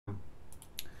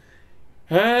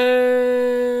Hello,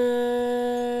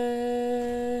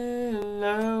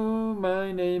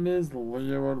 my name is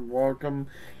Leo and welcome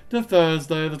to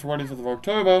Thursday, the 25th of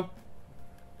October.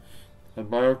 And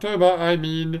by October, I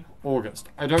mean August.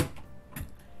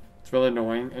 It's really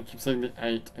annoying. I keep saying the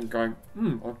 8 and going,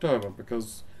 October,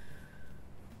 because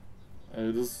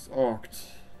it is Oct.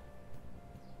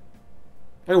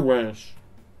 I wish.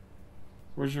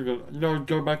 Wish you could,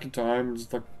 go back in time and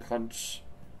just, punch.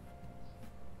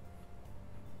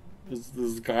 Is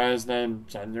this guy's name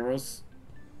January?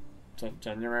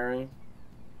 January?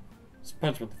 Just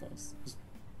punch him in the face.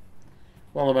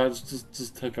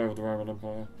 Just take over the Roman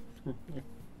Empire.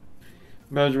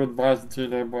 Merge with the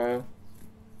Byzantine Empire,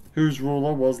 whose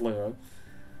ruler was Leo.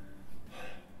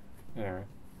 Anyway.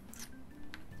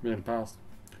 Me in the past.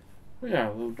 But yeah,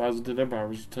 the Byzantine Empire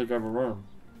was just take over Rome.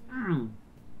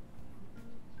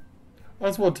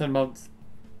 That's what, 10 months.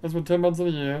 That's what, 10 months in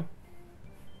a year.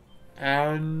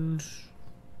 And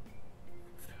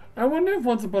I wonder if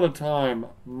once upon a time,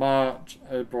 March,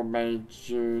 April, May,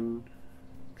 June,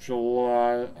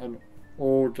 July, and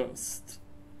August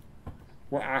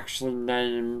were actually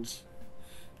named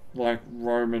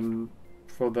Roman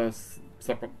for their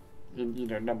separate,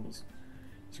 numbers.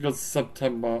 So you got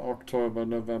September, October,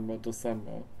 November,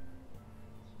 December.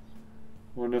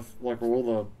 I wonder if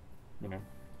all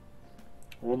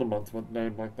the months were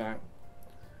named like that.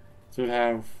 So you'd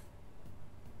have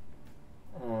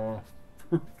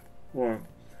what?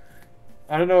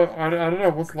 I don't know. I don't know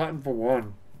what's Latin for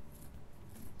one.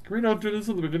 Can we not do this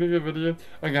at the beginning of the video?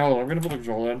 Okay, hold on. I'm gonna put the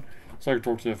control in so I can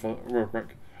talk to you for real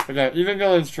quick. Okay,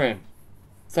 Evangelion's train.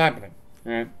 It's happening.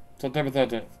 Alright, September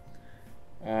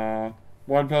 13th.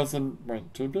 One person.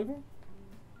 Wait, two people?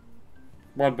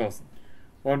 One person.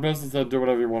 One person said, "Do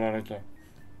whatever you want. I don't care."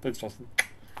 Thanks, Justin.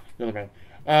 You're the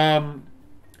man.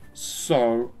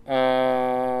 So,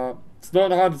 it's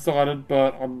not hard decided,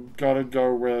 but I'm gonna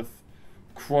go with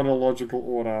chronological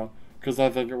order because I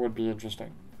think it would be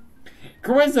interesting.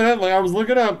 Coincidentally, I was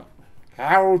looking up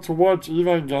how to watch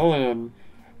Evangelion,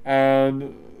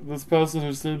 and this person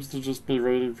who seems to just be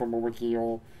reading from a wiki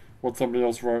or what somebody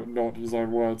else wrote, not his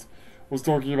own words, was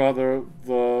talking about the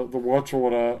watch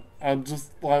order and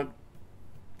just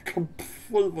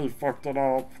completely fucked it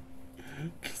up.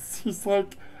 Because he's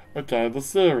okay, the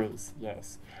series,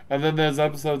 yes. And then there's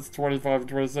episodes 25 and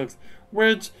 26,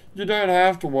 which you don't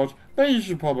have to watch, but you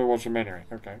should probably watch them anyway.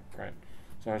 Okay, great.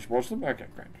 So I should watch them? Okay,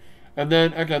 great. And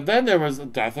then, then there was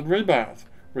Death and Rebirth,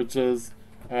 which is,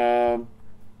 I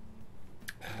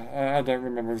don't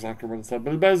remember exactly what it said,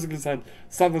 but it basically said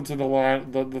something to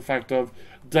the fact of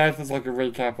Death is like a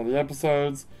recap of the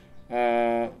episodes,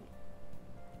 so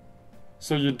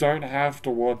you don't have to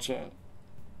watch it.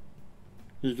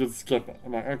 You can skip it.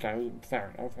 I'm like, okay,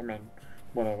 fair enough. I mean,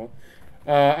 whatever.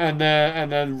 And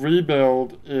then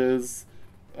Rebuild is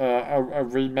a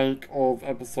remake of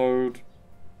episode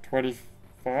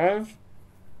 25,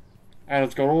 and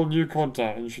it's got all new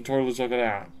content, and you should totally check it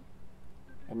out.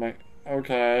 I'm like,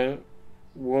 okay,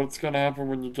 what's gonna happen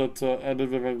when you get to End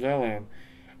of Evangelion?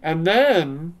 And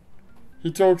then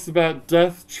he talks about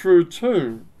Death True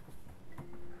 2.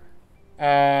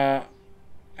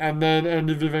 And then End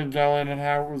of Evangelion and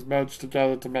how it was merged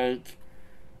together to make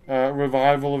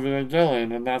Revival of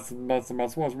Evangelion, and that's a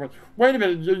must watch. Wait a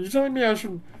minute, you're telling me I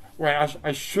should... Wait,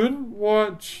 I shouldn't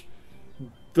watch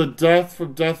the Death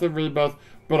from Death and Rebirth,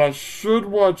 but I should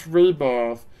watch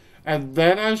Rebirth, and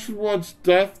then I should watch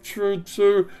Death True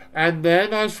 2, and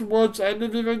then I should watch End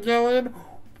of Evangelion?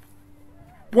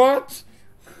 What?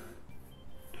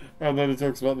 And then he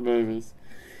talks about the movies.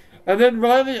 And then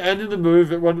right at the end of the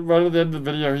movie, right at the end of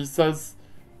the video, he says,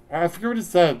 I forget what he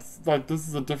says, this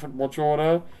is a different watch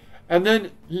order. And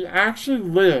then he actually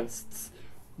lists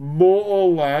more or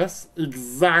less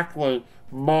exactly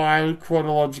my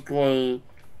chronologically,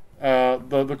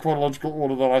 the chronological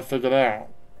order that I figured out.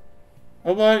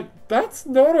 I'm like, that's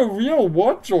not a real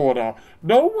watch order.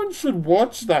 No one should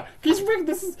watch that. This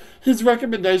is his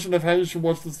recommendation of how you should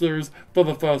watch the series for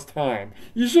the first time.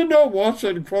 You should not watch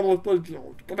it in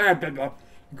chronological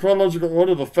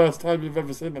order the first time you've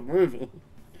ever seen the movie.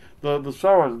 The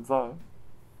show, I should say.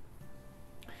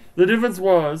 The difference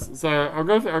was, so I'll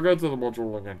go to the watch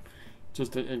order again,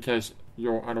 just in case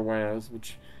you're unawares,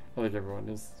 which I think everyone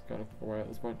is kind of aware at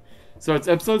this point. So it's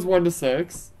episodes 1 to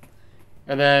 6.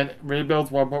 And then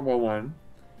Rebuilds 1.11.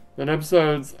 Then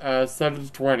episodes 7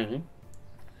 to 20,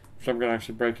 which I'm going to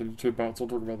actually break into 2 parts. I'll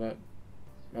talk about that.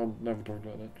 I'll never talk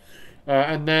about that.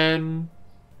 And then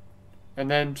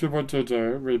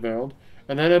 2.22, Rebuild.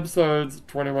 And then episodes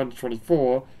 21 to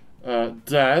 24,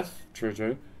 Death,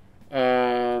 True.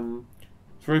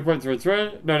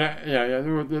 3.33. No, yeah.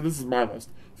 This is my list.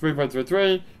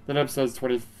 3.33. Then episodes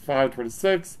 25,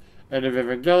 26. End of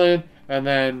Evangelion, and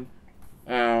then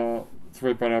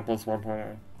 3.0 plus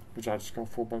 1.0, which I just got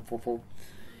 4.44.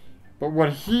 But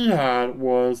what he had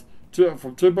was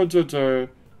from 2.22,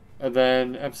 and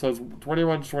then episodes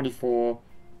 21 to 24,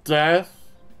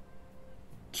 Death,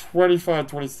 25,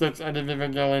 26, End of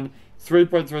Evangelion,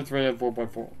 3.33 and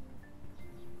 4.4.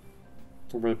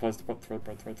 It's a weird place to put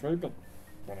 3.33, but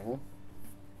whatever.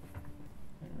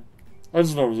 Anyway. I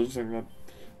just thought it was interesting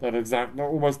that exact,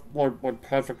 almost like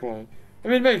perfectly. I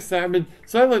mean, it makes sense. I mean,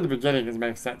 certainly at the beginning it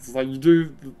makes sense. It's like you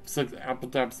do 6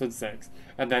 up to episode 6,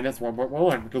 and then it's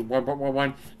 1.11, because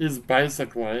 1.11 is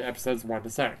basically episodes 1 to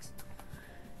 6.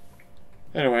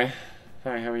 Anyway,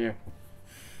 hi, how are you?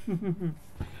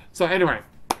 So anyway,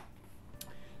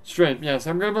 stream. Yes,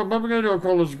 I'm probably gonna do a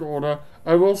chronological order.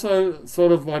 I've also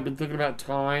sort of like been thinking about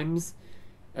times,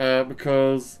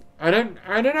 because I don't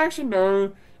actually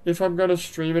know if I'm gonna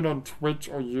stream it on Twitch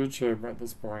or YouTube at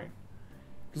this point.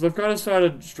 Because I've kind of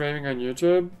started streaming on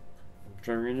YouTube. I'm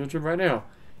streaming on YouTube right now.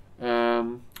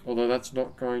 Although that's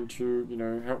not going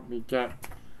to, help me get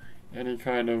any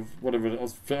kind of, whatever it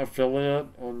is, affiliate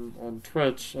on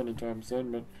Twitch anytime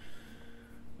soon, but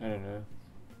I don't know.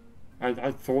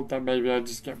 I thought that maybe I'd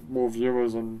just get more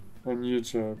viewers on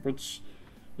YouTube, which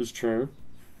is true.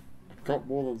 I've got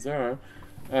more than 0.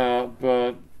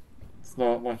 But it's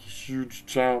not like a huge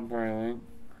jump or anything.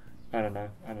 I don't know.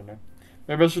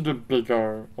 Maybe I should do Big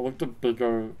O. I looked at Big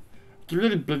O. I keep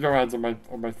getting Big O ads on my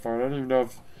phone. I don't even know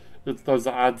if it's those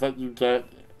ads that you get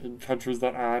in countries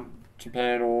that aren't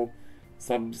Japan or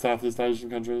some Southeast Asian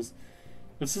countries.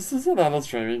 It's just another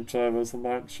streaming service. I'm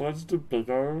like, should I just do Big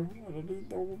O? I don't even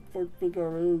know what the fuck Big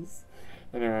O is.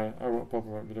 Anyway,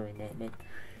 probably won't be doing that. But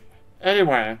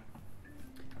anyway,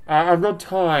 I've got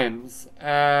times,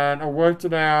 and I worked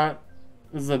it out.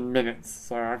 This is in minutes,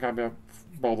 so I can't be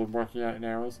bothered working out in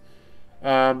hours.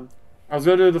 I was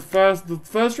going to do the first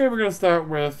stream. We're going to start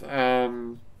with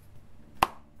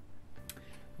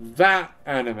that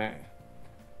anime.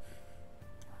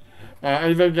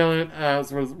 Evangelion,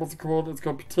 so what's it called? It's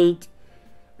called Petite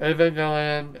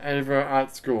Evangelion Ava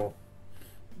Art School.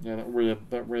 Yeah,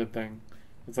 that weird thing.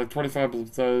 It's like 25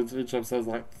 episodes. Each episode is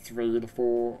like 3 to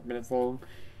 4 minutes long.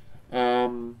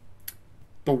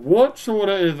 The watch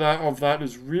order of that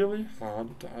is really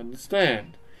hard to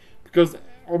understand, because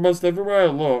almost everywhere I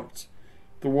looked,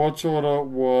 the watch order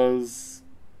was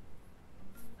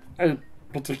a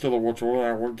particular watch order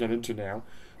I won't get into now.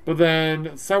 But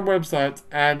then some websites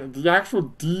and the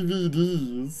actual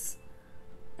DVDs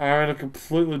are in a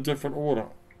completely different order.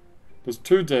 There's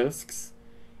 2 discs,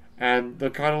 and they're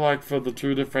kind of like for the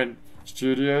 2 different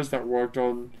studios that worked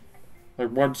on, like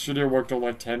one studio worked on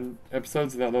like 10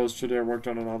 episodes, and the other studio worked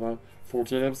on another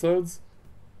 14 episodes.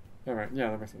 Alright, yeah,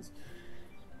 that makes sense.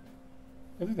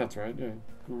 I think that's right, yeah.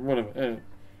 Whatever, yeah.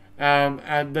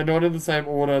 And they're not in the same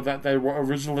order that they were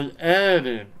originally aired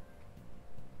in.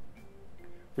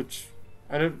 Which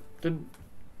I didn't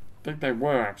think they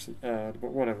were actually aired,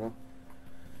 but whatever.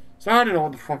 So I don't know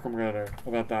what the fuck I'm gonna do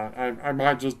about that. I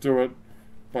might just do it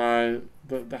by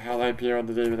the how they appear on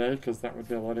the DVD, because that would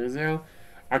be a lot easier.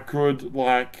 I could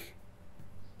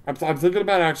I'm thinking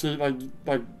about actually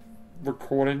like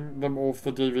recording them off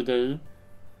the DVD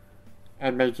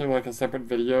and making like a separate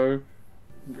video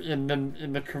in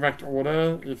the correct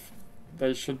order, if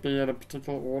they should be in a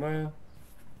particular order.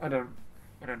 I don't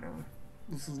know.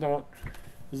 This is not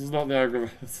the algorithm.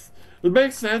 It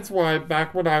makes sense why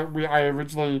back when I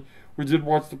originally did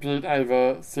watch the Pete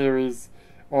Ava series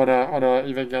on a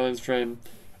Evangelion stream,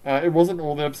 it wasn't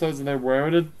all the episodes, and they were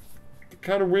in a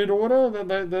kind of weird order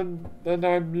than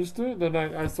I'm used to, than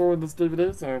I saw in this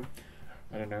DVD. So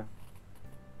I don't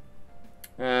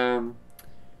know.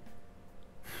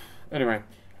 Anyway,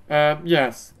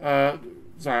 yes. Sorry,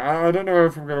 I don't know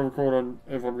if I'm going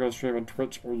to stream on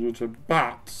Twitch or YouTube,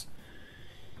 but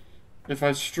if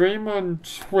I stream on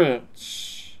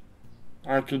Twitch,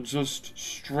 I can just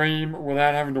stream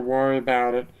without having to worry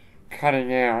about it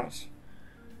cutting out.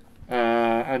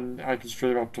 And I can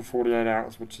stream up to 48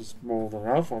 hours, which is more than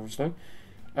enough, obviously.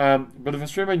 But if I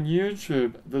stream on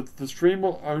YouTube, the stream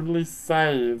will only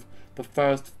save the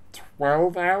first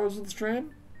 12 hours of the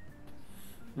stream.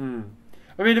 I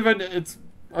mean,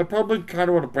 I probably kind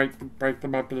of want to break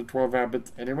them up into 12-hour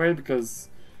bits anyway, because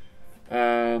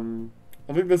I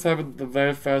think this happened the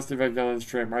very first Evangelion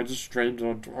stream. I just streamed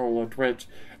it on Twitch,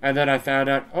 and then I found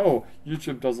out,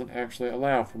 YouTube doesn't actually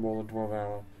allow for more than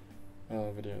 12-hour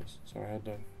videos, so I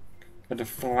had to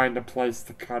find a place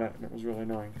to cut it, and it was really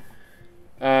annoying.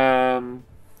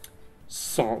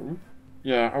 So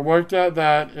Yeah, I worked out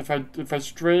that if I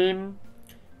stream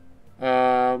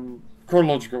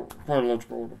chronological order,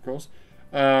 of course,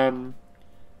 um,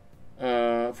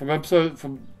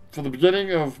 from the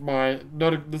beginning of my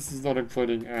not this is not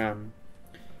including the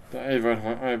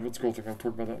Avert school thing. I'll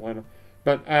talk about that later,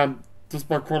 but just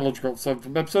by chronological. So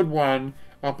from episode 1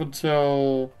 up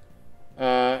until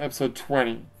episode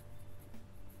 20.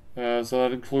 So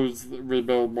that includes the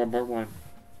rebuild 1.1.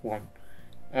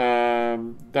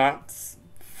 That's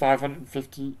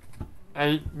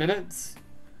 558 minutes,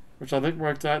 which I think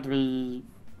worked out to be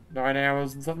 9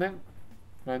 hours and something.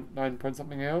 9 point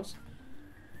something hours.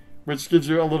 Which gives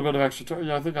you a little bit of extra time.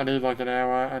 Yeah, I think I need like an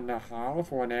hour and a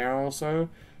half or an hour or so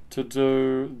to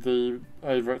do the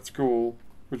over at school,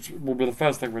 which will be the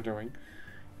first thing we're doing.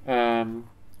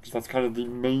 Because that's kind of the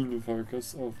main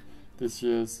focus of this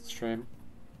year's stream.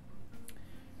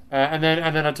 And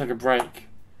then I take a break.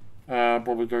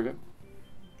 Probably go get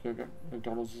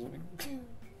McDonald's or something.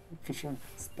 Official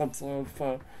sponsor of.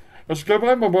 I should go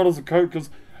buy my bottles of Coke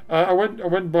because I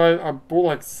bought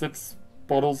like 6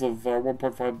 bottles of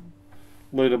 1.5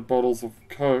 litre bottles of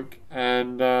Coke,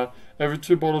 and every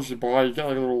 2 bottles you buy, you get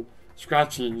like a little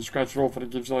scratchy, and you scratch it off, and it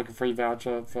gives you like a free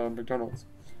voucher for McDonald's.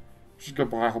 Just go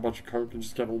buy a whole bunch of Coke and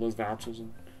just get all those vouchers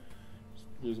and just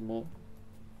use them all.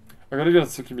 I gotta get a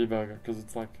Tsukimi burger because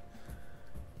it's like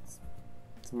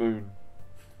it's moon.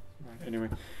 Right, anyway,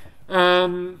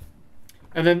 and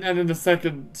then the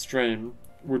second stream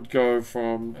would go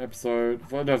from from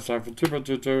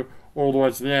 2.22 all the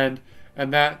way to the end,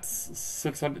 and that's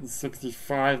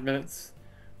 665 minutes,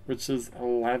 which is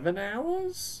 11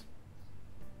 hours.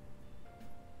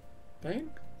 I think.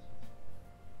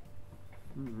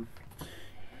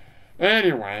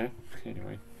 Anyway.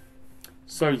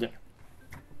 So yeah.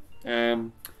 Yeah.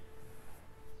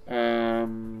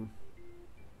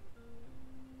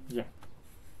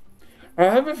 I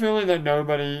have a feeling that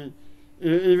nobody,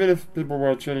 even if people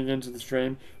were tuning into the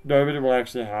stream, nobody will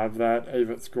actually have that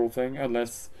Avert School thing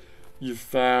unless you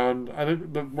found. I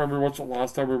think when we watched it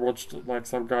last time, we watched like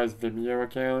some guy's Vimeo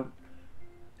account,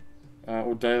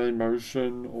 or Daily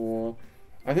Motion, or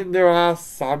I think there are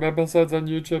some episodes on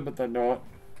YouTube, but they're not.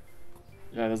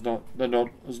 Yeah, there's not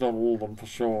all of them for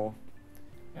sure.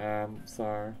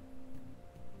 So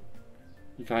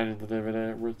you kind of need the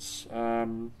DVD, which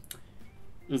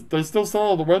they still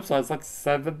sell on the website. It's like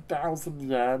 7,000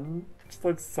 yen. It's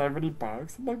like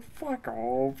 $70. I'm like, fuck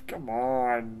off, come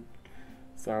on.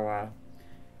 So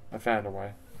I found a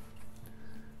way.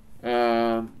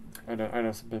 I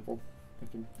know some people that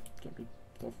can get me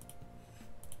stuff.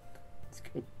 It's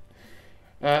good.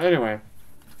 Anyway.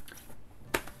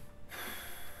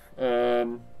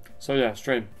 So yeah,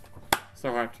 stream.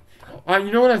 So hyped.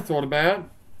 You know what I thought about?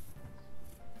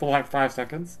 For like 5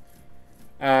 seconds?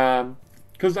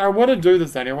 Because I want to do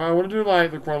this anyway. I want to do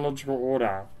like the chronological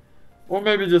order. Or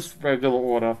maybe just regular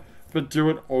order. But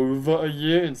do it over a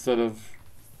year instead of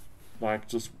like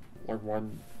just like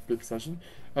one big session.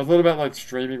 I thought about like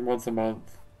streaming once a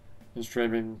month. And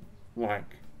streaming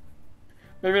like...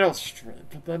 Maybe not stream.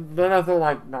 But then I thought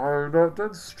like, no,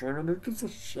 don't stream it. Who gives a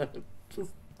shit?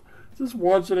 Just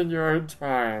watch it in your own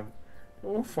time.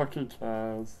 No one fucking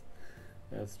cares.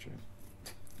 That's true.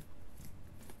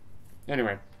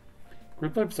 Anyway. Can we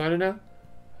play Persona now?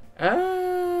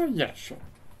 Yeah, sure.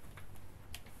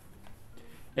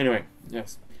 Anyway,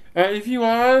 yes. If you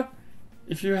have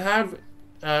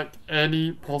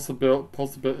any possibility,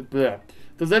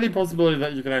 there's any possibility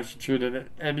that you can actually tune in at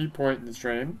any point in the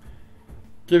stream,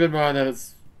 keep in mind that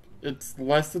it's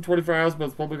less than 24 hours, but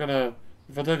it's probably gonna,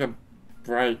 if I take a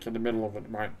break in the middle of it,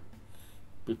 it might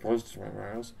be close to 24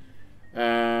 hours.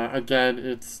 Again,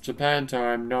 it's Japan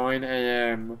time, 9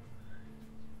 a.m.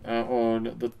 On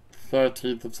the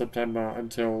 13th of September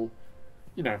until,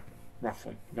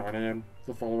 roughly 9 a.m.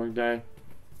 the following day.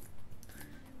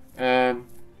 Yeah,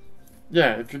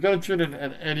 if you're going to tune in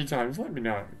at any time, just let me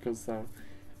know, because,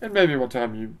 and maybe what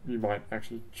time you might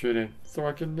actually tune in, so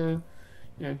I can,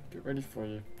 get ready for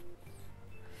you.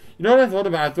 You know what I thought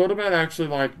about? I thought about actually,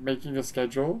 like, making a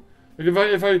schedule. Like,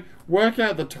 if I work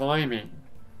out the timing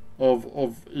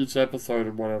of each episode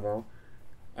and whatever,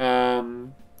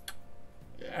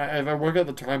 if I work out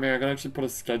the timing, I can actually put a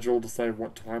schedule to say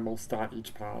what time I'll start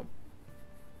each part.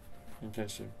 In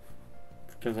case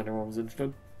anyone was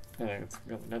interested. I think it's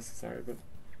not necessary, but...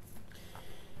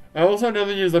 also,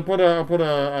 another news, I put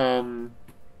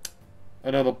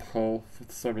another poll,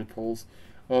 so many polls,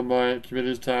 on my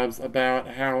communities tabs about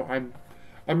how I'm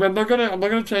not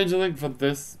gonna change anything for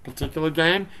this particular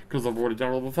game because I've already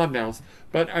done all the thumbnails.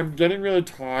 But I'm getting really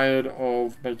tired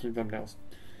of making thumbnails.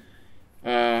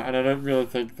 And I don't really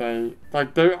think they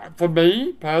for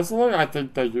me personally, I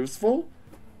think they're useful.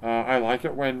 I like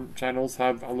it when channels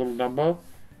have a little number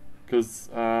because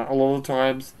a lot of the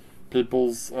times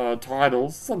people's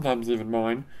titles, sometimes even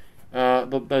mine,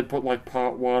 they put like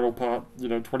part 1 or part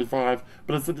 25,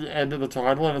 but it's at the end of the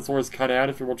title and it's always cut out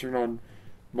if you're watching it on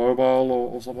mobile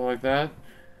or something like that.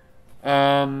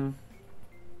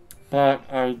 But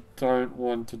I don't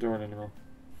want to do it anymore.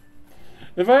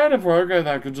 If I had a program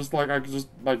that could just make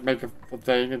a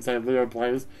thing and say Leo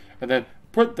plays, and then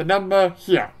put the number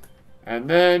here, and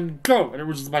then go, and it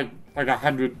would just make like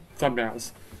 100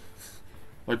 thumbnails,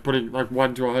 like putting like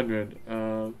 1 to 100.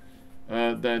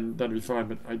 Then that'd be fine.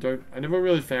 But I never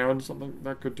really found something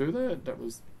that could do that. That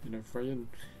was free and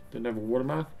didn't have a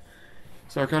watermark.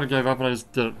 So I kind of gave up and I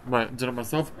just did it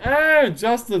myself. Hey,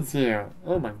 Justin's here.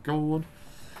 Oh my god.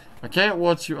 I can't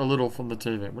watch you a little from the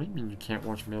TV. What do you mean you can't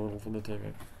watch me a little from the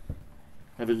TV?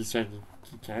 I think he's saying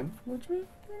he can watch me?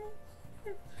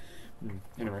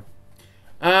 Anyway.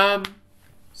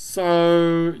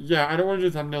 So, yeah, I don't want to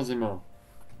do thumbnails anymore.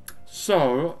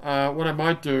 So, what I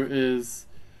might do is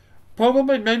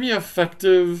probably maybe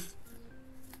effective...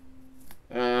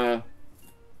 well,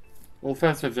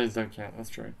 first 15s don't count, that's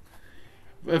true.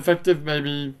 Effective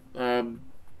maybe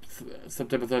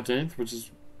September 13th, which is...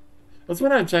 That's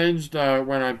when I changed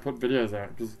when I put videos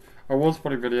out, because I was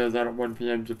putting videos out at 1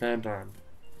 PM Japan time.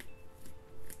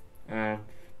 But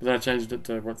then I changed it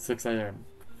to, 6 AM.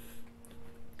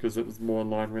 Because it was more in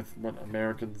line with what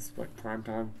Americans, prime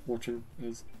time watching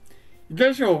is. In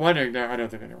case you were wondering, no, I don't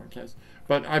think anyone cares.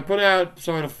 But I put out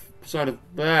episode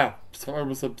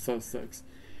 6.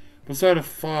 Episode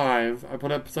 5, I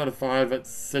put episode 5 at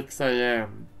 6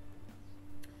 AM.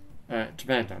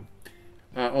 Japan time.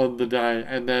 On the day,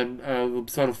 and then the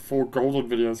sort of 4 golden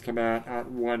videos come out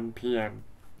at 1 PM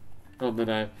on the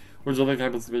day, which I think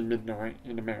happens to be midnight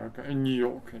in America, in New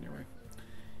York anyway.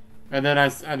 And then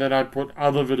I put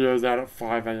other videos out at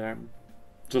 5 AM,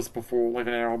 just before, like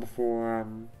an hour before.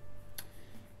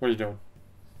 What are you doing?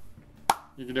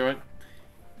 You can do it.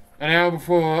 An hour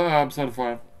before episode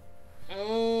 5.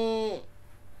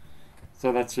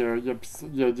 So that's your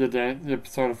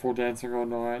episode 4 dancing all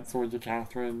nights, or your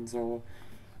Catherines, or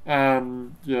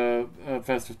your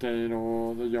First 15,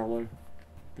 or the YOLO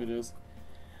videos.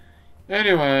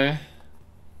 Anyway,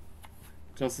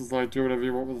 Justin's like, do whatever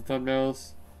you want with the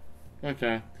thumbnails.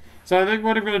 Okay. So I think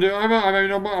what I'm going to do,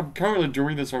 I'm currently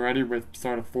doing this already with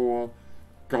episode 4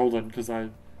 Golden, because I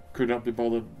could not be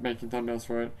bothered making thumbnails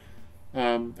for it.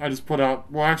 I just put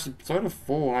up, actually, episode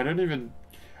 4, I don't even...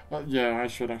 yeah, I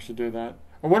should actually do that.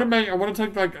 I want to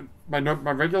take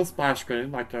my regular splash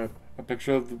screen, like a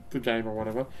picture of the game or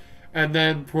whatever, and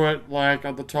then put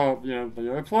at the top,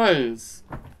 Leo plays,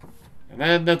 and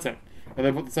then that's it. And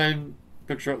then put the same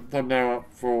picture thumbnail up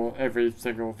for every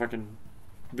single fucking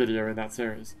video in that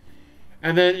series.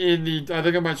 And then I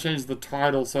think I might change the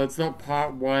title so it's not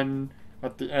part 1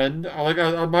 at the end.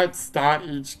 I might start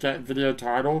each video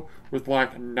title with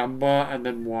a number and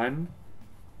then 1.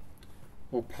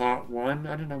 Or part 1.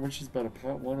 I don't know which is better,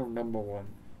 part 1 or number 1.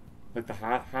 Like the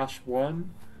hash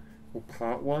 1 or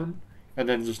part 1, and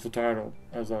then just the title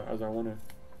as I want to.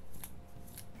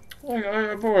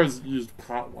 I've always used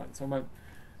part 1, so I might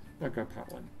go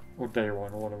part 1 or day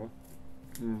 1 or whatever.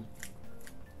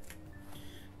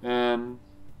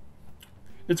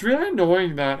 It's really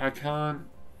annoying that I can't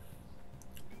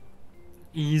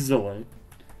easily.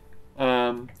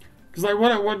 Because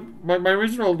my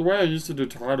original, the way I used to do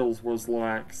titles was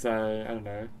say, I don't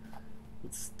know,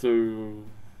 let's do,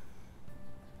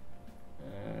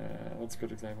 what's a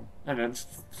good example? I don't know,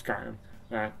 just Skyrim.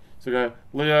 Alright, so go,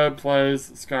 Leo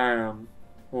plays Skyrim,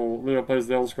 or Leo plays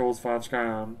The Elder Scrolls 5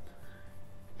 Skyrim.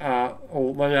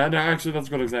 Actually that's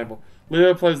a good example.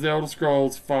 Leo plays The Elder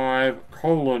Scrolls 5,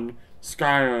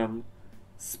 Skyrim,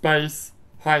 space,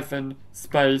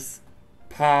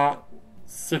 part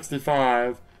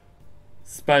 65,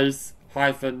 space,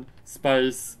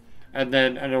 space, and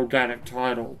then an organic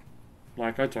title.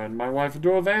 I turned my wife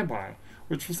into a vampire,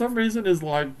 which for some reason is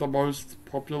the most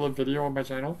popular video on my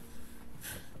channel.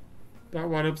 That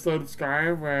one episode of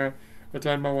Skyrim where I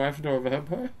turned my wife into a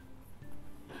vampire.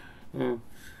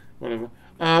 Whatever.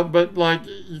 But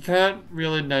you can't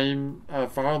really name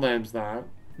file names that.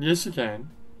 Yes, you can.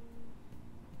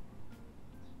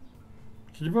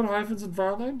 Can you put hyphens in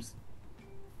file names?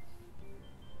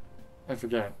 I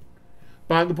forget.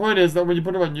 But the point is that when you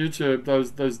put them on YouTube,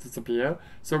 those disappear.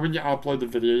 So when you upload the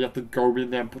video, you have to go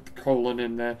in there, put the colon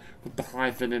in there, put the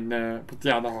hyphen in there, put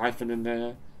the other hyphen in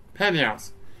there. Pain in the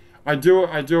ass. I do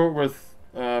it with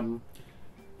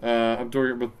I'm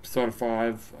doing it with Persona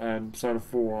 5 and Persona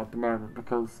 4 at the moment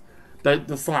because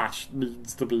the slash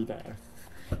needs to be there.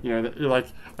 You know, like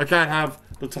I can't have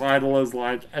the title as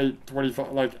like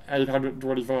 825, like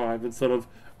 825 instead of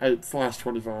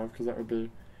 8/25 because that would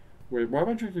be weird. Why am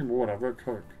I drinking water? I've got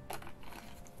Coke.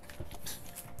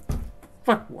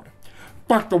 Fuck water.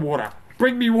 Fuck the water.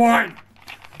 Bring me wine.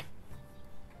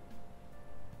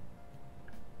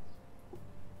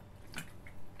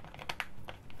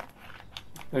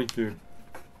 Thank you.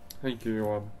 Thank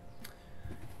you,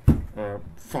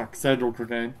 fuck, Sandal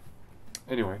Cocaine.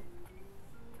 Anyway.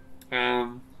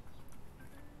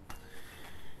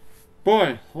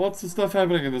 Boy, lots of stuff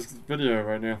happening in this video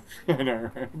right now. I know,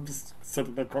 I'm just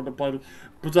sitting there contemplating.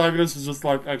 Protagonist is just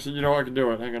like, actually, you know what, I can do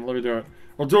it. Hang on, let me do it.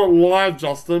 I'll do it live,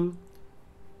 Justin.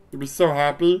 You'll be so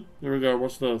happy. Here we go,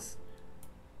 watch this.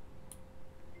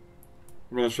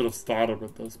 I mean, I should have started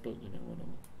with this, but, you know, whatever.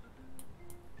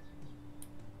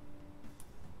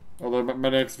 Although my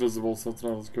neck's visible, so it's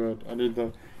not as good. I need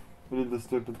the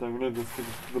stupid thing. I need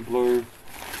the blue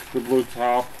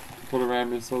top to put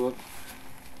around me so that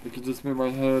it can just move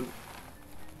my head.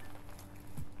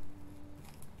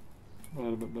 A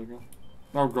little bit bigger.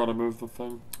 Oh god, I moved the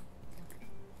thing.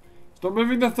 Stop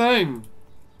moving the thing!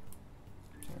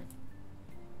 Sorry.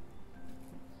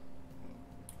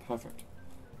 Perfect.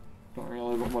 Not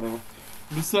really, but whatever.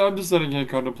 I'm just sitting here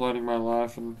contemplating my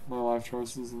life and my life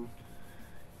choices and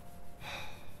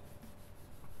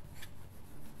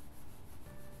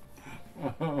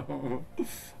oh,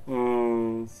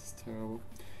 this is terrible.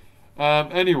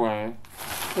 Anyway.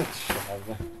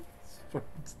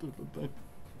 Stupid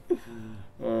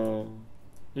thing.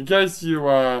 In case you,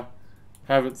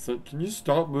 haven't seen... Can you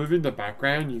stop moving the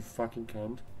background, you fucking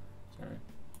cunt? Sorry.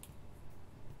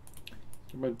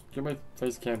 Get my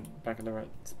face cam back in the right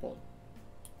spot.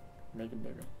 Make it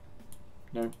bigger.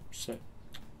 No, shit.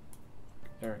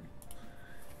 There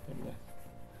we go.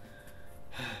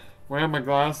 Where are my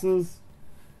glasses?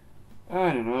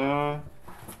 I don't know.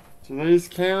 Do these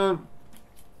count?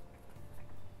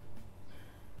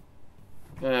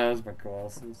 Yeah, there's my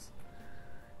glasses.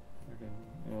 Okay.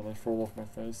 Oh, they fall off my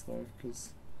face though,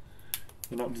 because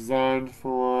they're not designed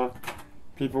for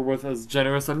people with as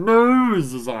generous a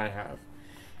nose as I have.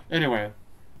 Anyway,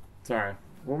 sorry.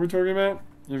 What were we talking about?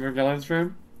 Evangelion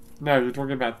stream? No, you're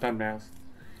talking about thumbnails.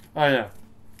 Oh yeah.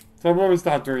 So I'm going to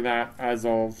start doing that as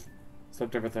of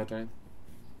September 13th.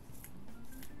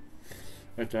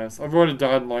 I guess. I've already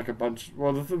done like a bunch.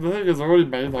 Well, the thing is, I've already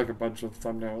made like a bunch of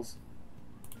thumbnails.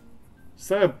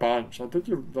 Say a bunch. I think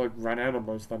you've like run out of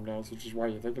most thumbnails, which is why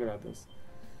you're thinking about this.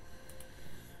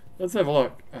 Let's have a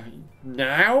look.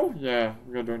 Now? Yeah,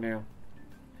 I'm gonna do it now.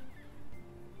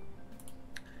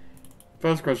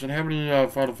 First question: how many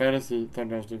Final Fantasy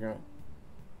thumbnails do you got?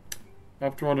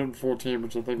 Up to 114,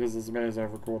 which I think is as many as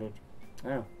I've recorded.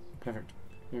 Oh, perfect.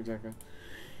 Exactly.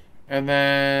 And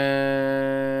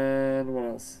then what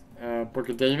else? Book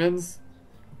of Demons.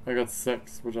 I got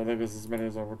 6, which I think is as many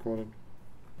as I've recorded.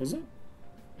 Is it?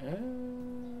 Are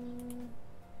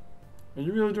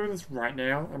you really doing this right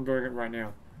now? I'm doing it right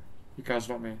now. You guys,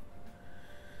 not me.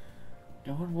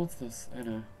 No one wants this. I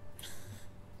know.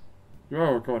 You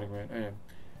are recording, right? I am.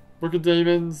 Book of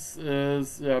Demons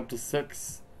is up to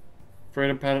 6.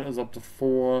 Freedom Planet is up to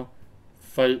 4.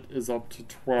 Fate is up to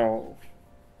 12.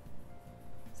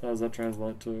 So how does that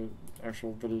translate to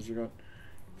actual videos you got?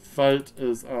 Fate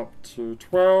is up to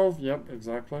 12. Yep,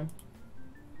 exactly.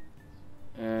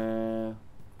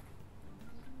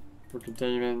 Book of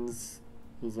Demons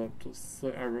is up to 6.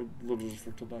 I literally just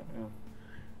looked at that. Yeah.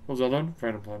 What was that on?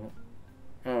 Freedom Planet.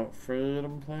 Oh,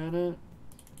 Freedom Planet?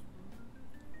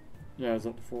 Yeah, it's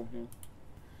up to 4,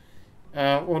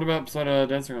 yeah. What about Persona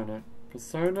Dancing All Night?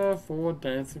 Persona 4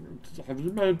 Dancing... Have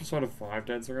you made Persona 5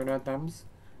 Dancing All Night thumbs?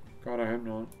 God, I hope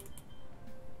not.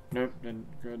 Nope, didn't.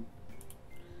 Good.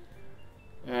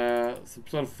 So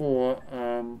Persona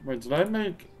 4, wait, did I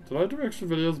do extra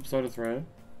videos of Persona 3?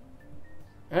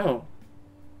 Oh.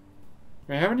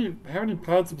 Wait, how many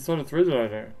parts of Persona 3 did I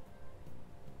do?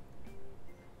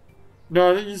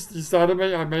 No, I think you started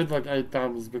me, I made like 8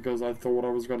 thumbs because I thought I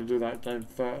was going to do that game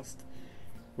first.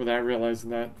 Without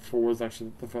realizing that 4 was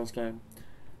actually the first game.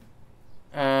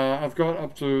 I've got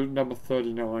up to number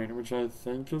 39, which I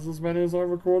think is as many as I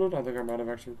recorded. I think I might have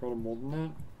actually recorded more than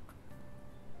that.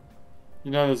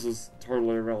 You know this is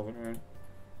totally irrelevant, right?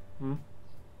 Hmm?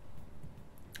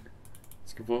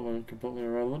 It's completely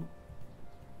irrelevant.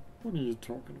 What are you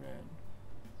talking about?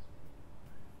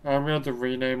 I'm gonna have to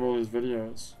rename all these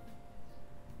videos.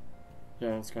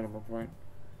 Yeah, that's kind of my point.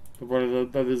 The point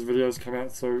is that these videos come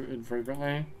out so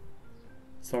infrequently.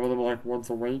 Some of them are like once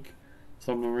a week.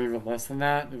 Some of them are even less than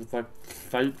that. If it's like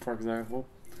Fate, for example,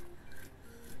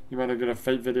 you might not get a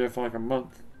Fate video for like a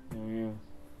month. Oh, yeah.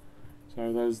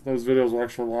 So those videos will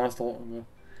actually last a lot longer.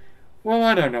 Well,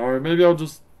 I don't know. Maybe I'll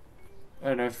just, I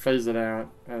don't know, phase it out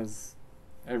as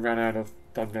I run out of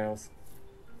thumbnails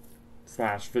 /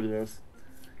 videos.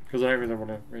 Because I don't really want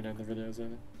to rename the videos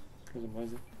either. Because I'm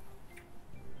lazy.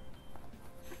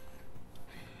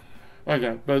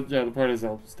 Okay, but yeah, the point is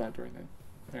I'll start doing that.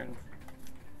 Fair enough.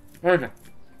 Okay.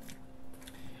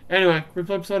 Anyway, we've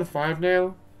episode 5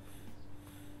 now.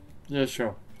 Yeah,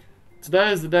 sure.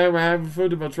 Today is the day we're having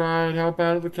food to try and help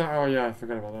out at the car. Oh yeah, I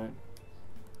forgot about that.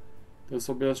 This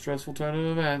will be a stressful turn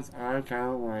of events. I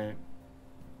can't wait.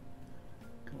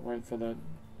 Can't wait for that.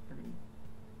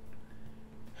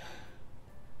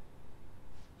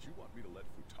 Do you want me to let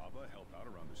Futaba help out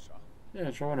around the shop?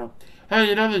 Yeah, sure, why not? Hey,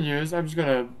 you know the news? I'm just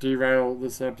gonna derail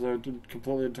this episode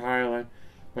completely entirely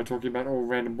by talking about all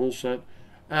random bullshit.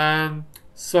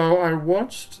 So I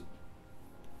watched...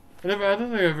 I don't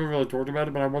think I've ever really talked about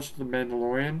it, but I watched The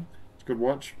Mandalorian. It's a good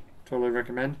watch. Totally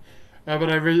recommend.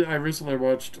 But I recently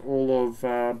watched all of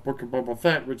Book of Boba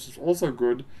Fett, which is also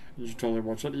good. You should totally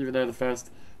watch it, even though the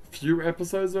first few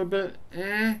episodes are a bit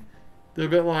eh. They're a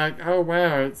bit like, oh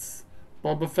wow, it's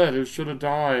Boba Fett who should have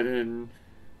died in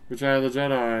Return of the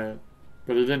Jedi.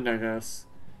 But he didn't, I guess.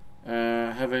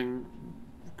 Having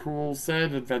cool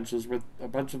sand adventures with a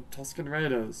bunch of Tusken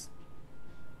Raiders.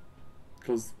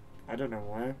 Because, I don't know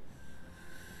why.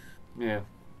 Yeah.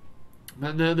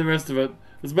 But the rest of it,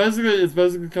 it's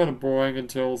basically kind of boring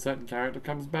until a certain character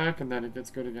comes back, and then it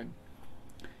gets good again.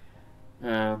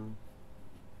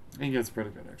 It gets pretty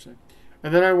good, actually.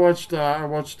 And then I watched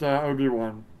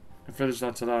Obi-Wan. I finished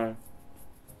that today.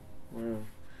 Wow.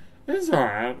 It's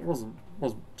alright. It wasn't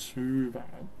too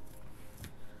bad.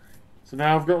 So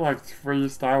now I've got like 3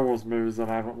 Star Wars movies that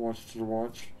I haven't watched to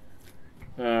watch.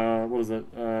 What is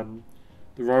it? The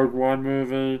Rogue One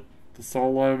movie, the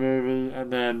Solo movie,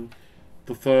 and then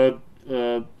the third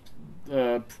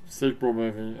sequel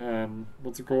movie.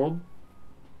 What's it called?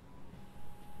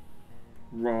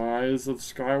 Rise of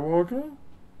Skywalker?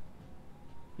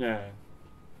 Yeah.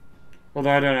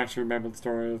 Although I don't actually remember the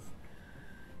story of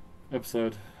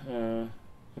episode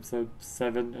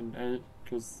 7 and 8,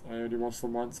 because I already watched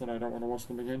them once and I don't want to watch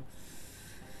them again.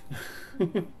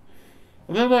 And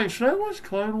then like, should I watch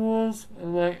Clone Wars?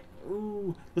 I'm like,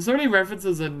 ooh. There's so many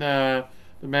references in The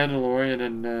Mandalorian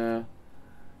and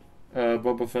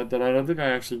Boba Fett that I don't think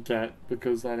I actually get,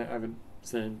 because I haven't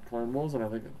seen Clone Wars, and I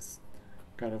think it's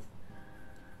kind of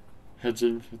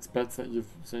hedging its bets that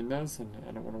you've seen those, and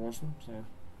I don't want to watch them, so.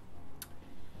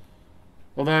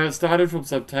 Although it started from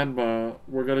September,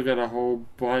 we're going to get a whole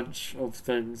bunch of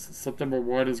things. September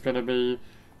 1 is going to be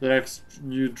the next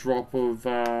new drop of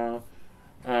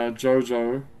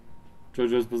JoJo's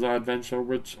Bizarre Adventure,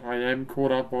 which I am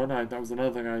caught up on. That was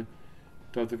another thing I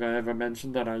don't think I ever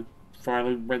mentioned, that I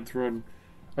finally went through and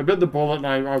I bit the bullet and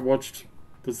I watched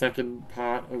the second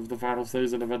part of the final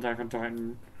season of Attack on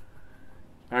Titan.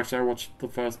 Actually, I watched the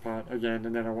first part again,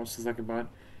 and then I watched the second part.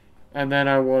 And then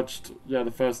I watched,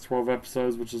 the first 12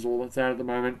 episodes, which is all that's out at the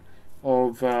moment,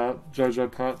 of JoJo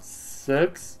Part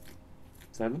 6?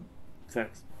 7?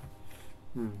 6.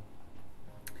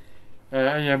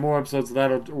 And more episodes of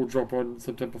that will drop on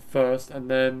September 1st, and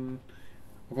then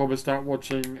I'll probably start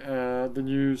watching the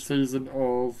new season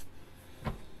of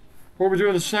What We Do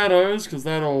in the Shadows, because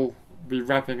that'll be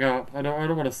wrapping up. I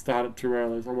don't want to start it too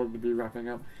early, so I want it to be wrapping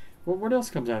up. What else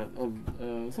comes out?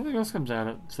 Something else comes out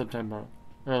at September.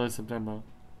 Early September.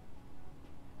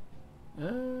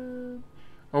 I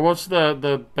watched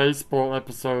the baseball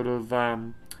episode of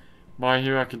My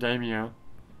Hero Academia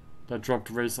that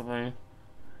dropped recently.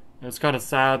 It's kind of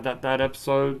sad that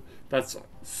episode that's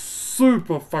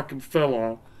super fucking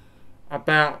filler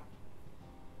about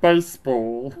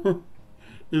baseball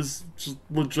is just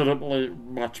legitimately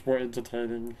much more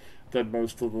entertaining than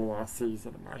most of the last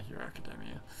season of My Hero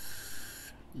Academia.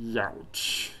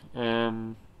 Youch.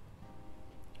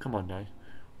 Come on, now.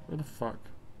 Where the fuck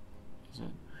is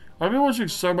it? I've been watching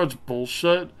so much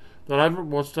bullshit that I haven't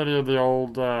watched any of the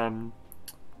old, my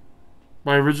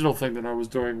original thing that I was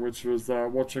doing, which was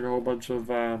watching a whole bunch of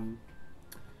the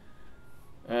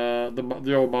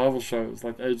old Marvel shows,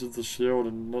 like Agents of S.H.I.E.L.D.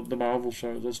 and the Marvel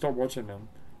shows. I stopped watching them.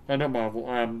 Not Marvel,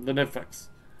 the Netflix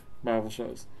Marvel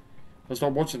shows. I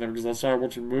stopped watching them because I started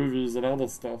watching movies and other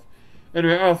stuff.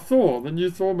 Anyway, Thor. The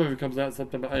new Thor movie comes out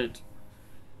September 8th.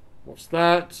 Watch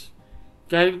that.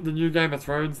 The new Game of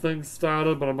Thrones thing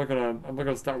started, but I'm not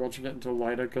gonna start watching it until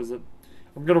later because I'm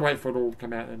gonna wait for it all to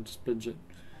come out and just binge it.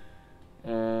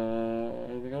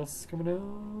 Anything else coming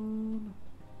on?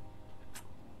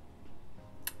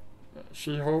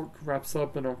 She-Hulk wraps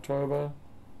up in October.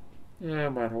 Yeah, I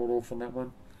might hold off on that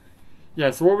one.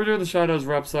 Yeah, so What We Do in the Shadows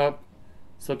wraps up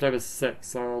September 6th,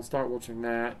 so I'll start watching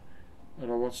that.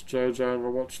 And I'll watch JoJo, and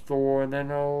I'll watch Thor, and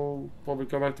then I'll probably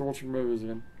go back to watching movies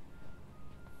again.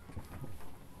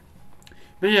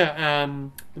 But yeah,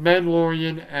 The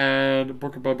Mandalorian and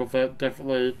Book of Boba Fett,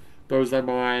 definitely, those are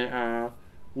my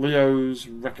Leo's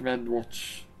recommend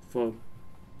watch for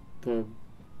the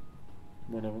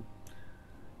whatever.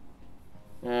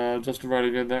 Just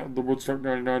writing in that the Woodstock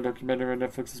 '99 documentary on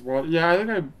Netflix as well. Yeah, I think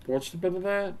I watched a bit of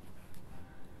that.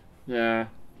 Yeah,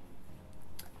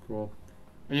 cool.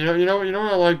 And you know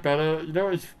what I like better.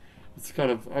 It's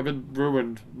kind of I've been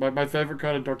ruined. My favorite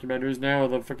kind of documentaries now are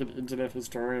the fucking internet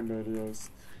historian videos.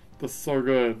 They're so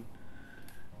good,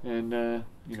 and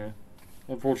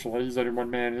unfortunately, he's only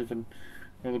one man. He can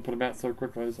only put them out so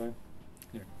quickly. So,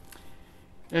 yeah.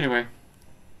 Anyway.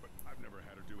 But I've never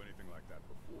had her do anything like that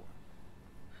before.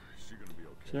 Is she gonna be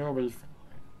okay? She'll be fine.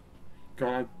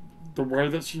 God, the way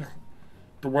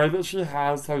that she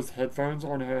has those headphones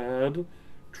on her head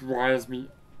drives me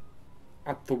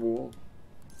up the wall.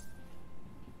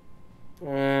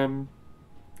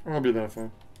 I'll be there for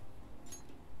her.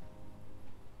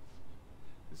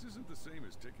 This isn't the same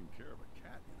as taking care of a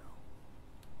cat, you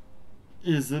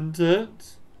know. Isn't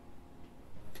it?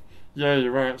 Yeah,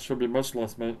 you're right. She'll be much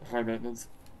less high maintenance.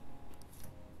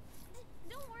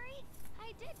 Don't worry,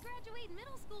 I did graduate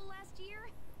middle school last year.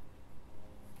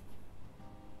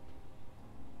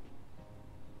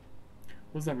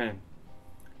 What does that mean?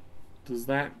 Does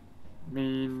that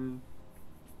mean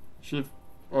she's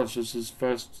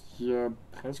first year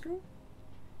high school?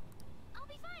 I'll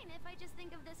be fine if I just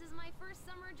think of this as my first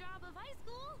summer job of high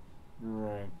school.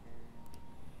 Right.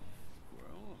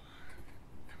 Well,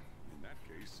 in that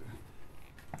case,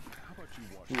 how about you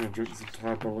watch? I'm gonna drink some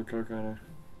Tide Bottle of Coke, aren't I?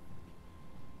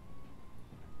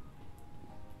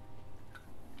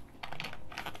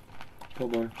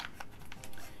 Probably.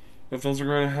 If those are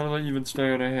going, how do they even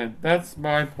stay on her head? That's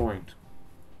my point.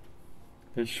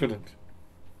 They shouldn't.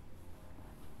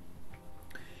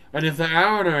 And if they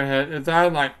are on her head, if they're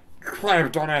like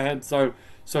clamped on her head so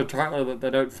tightly that they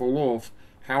don't fall off,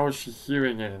 how is she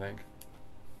hearing anything?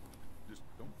 Just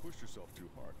don't push yourself too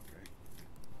hard, okay?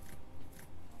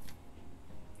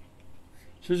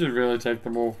 She should really take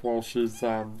them off while she's,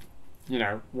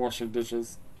 washing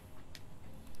dishes.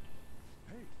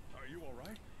 Hey, are you all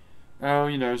right?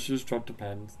 Oh, she just dropped a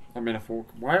pen. I mean a fork.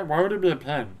 Why would it be a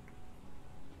pen?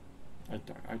 I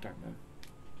don't know.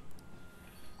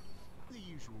 The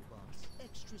usual boss,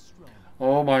 extra strong.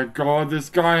 Oh my god, this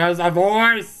guy has a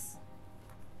voice!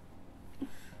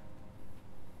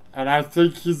 And I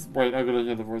think he's... Wait, I gotta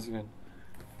hear the voice again.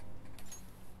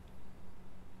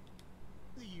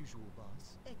 The usual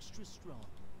boss, extra strong.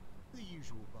 The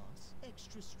usual boss,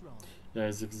 extra strong. Yeah,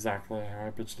 he's exactly how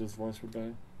I pictured his voice would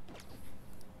be.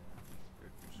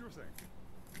 Sure thing.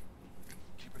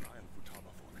 Keep an eye on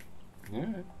Futaba for me.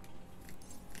 Yeah.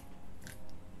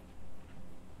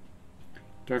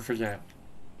 Don't forget.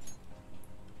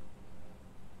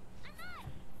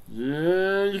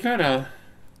 Yeah, you kinda.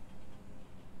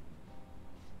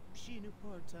 She a new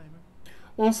part-timer?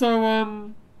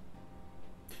 Also,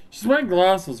 she's wearing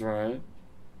glasses, right? I'm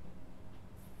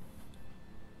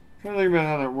trying to think about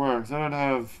how that works. I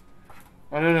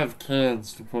don't have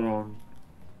cans to put on.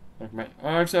 Like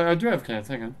actually, I do have cans.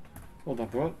 Hang on. Hold on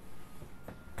to it.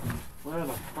 Where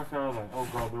the fuck are they? Oh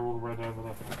god, they're all the way down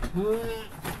there.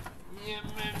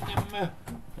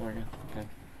 There we go. Okay.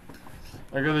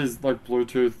 I got these like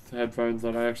Bluetooth headphones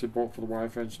that I actually bought for the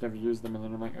Wi-Fi and just never used them, and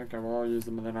then I'm like, okay, well I'll use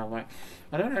them, and then I'm like,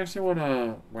 I don't actually want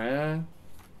to wear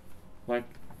like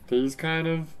these kind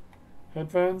of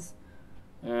headphones.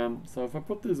 So if I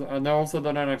put these, and also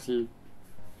they don't actually.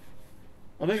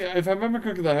 I think if I remember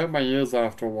correctly, they hurt my ears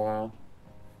after a while.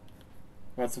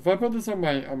 Right, so if I put this on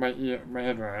my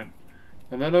head, right,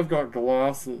 and then I've got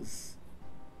glasses.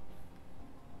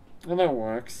 And that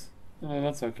works. No,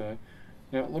 that's okay.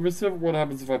 Now, let me see what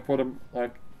happens if I put them,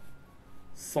 like,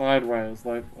 sideways,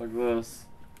 like this.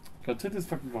 Okay, take these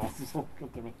fucking glasses off.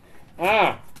 God damn it.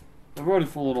 Ah! They've already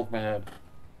fallen off my head.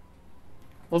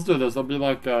 Let's do this. I'll be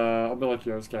like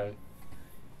Yosuke.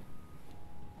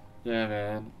 Yeah,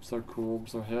 man. I'm so cool. I'm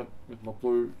so hip with my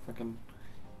blue fucking...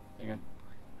 Hang on.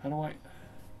 How do I...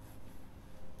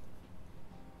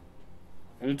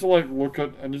 I need to, like, look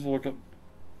at...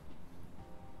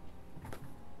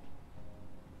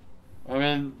 I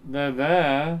mean, they're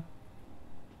there.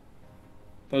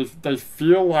 They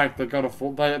feel like they're gonna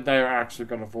fall. They are actually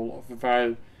gonna fall off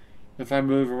if I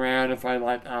move around. If I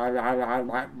like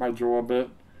my jaw a bit.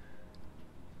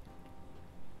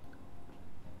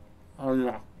 Oh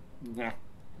yeah. Yeah.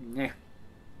 Yeah.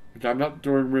 Okay, I'm not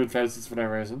doing weird faces for no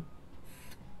reason.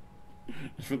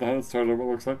 That's totally what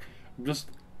it looks like. I'm just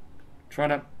trying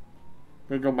to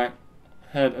bring on my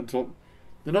head until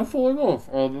they're not falling off.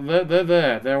 Oh, they're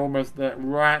there. They're almost there,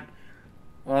 right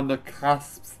on the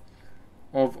cusps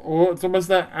of. Oh, it's almost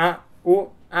there.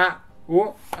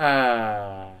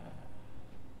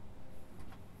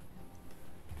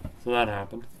 So that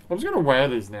happened. I'm just gonna wear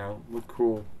these now. Look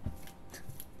cool.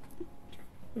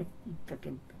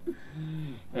 Fucking.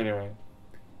 Anyway,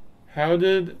 how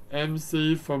did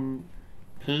MC from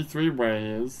P3 weigh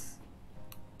his?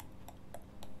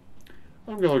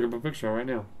 I'm gonna look up a picture right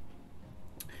now.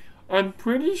 I'm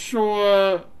pretty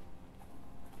sure.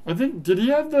 I think did he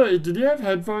have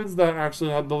headphones that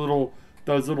actually had those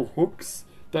little hooks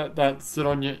that sit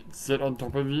on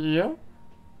top of your ear?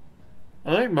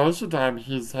 I think most of the time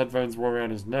his headphones were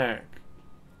around his neck.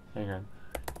 Hang on.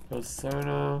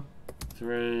 Persona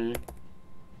 3.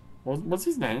 What's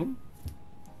his name?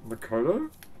 Makoto?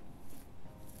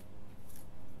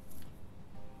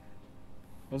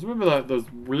 I just remember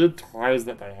those weird ties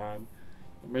that they had.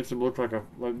 It makes him look like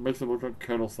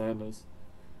Colonel Sanders.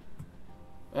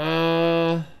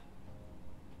 Okay.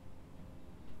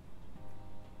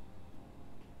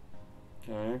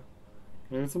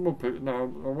 Can I get some more No, I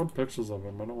want pictures of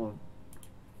him. I don't want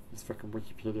this fucking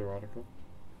Wikipedia article.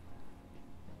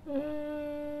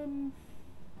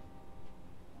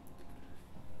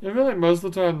 I feel like most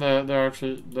of the time they're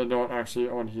not actually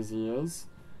on his ears.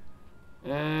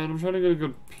 And I'm trying to get a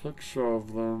good picture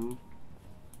of them.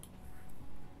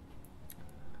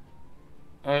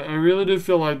 I really do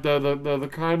feel like they're the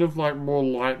kind of like more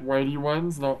lightweighty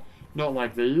ones, not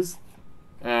like these.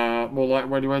 More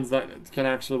lightweighty ones that can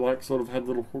actually like sort of have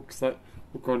little hooks that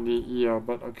hook on the ear,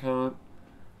 but I can't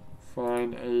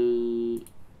find a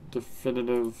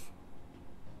definitive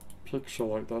picture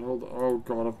like that. Oh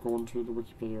god, I've gone to the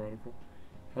Wikipedia article.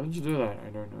 How did you do that? I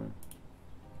don't know.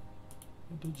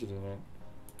 How did you do that?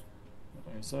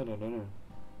 I said I don't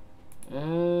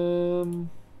know.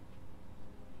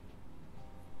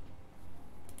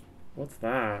 What's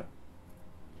that?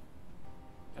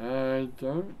 I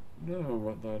don't know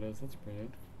what that is. That's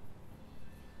weird.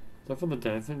 Is that from the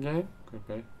dancing game? Could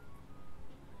be.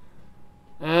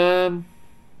 Wonder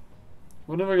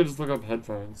if I could just look up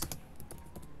headphones.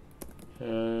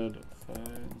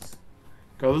 Headphones.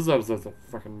 God, this episode's a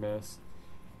fucking mess.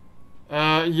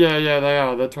 Yeah, they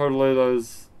are. They're totally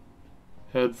those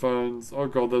headphones. Oh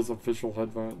god, those official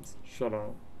headphones. Shut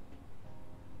up.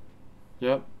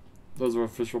 Yep. Those are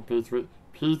official P3.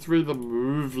 P3 the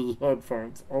movie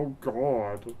headphones. Oh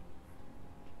god.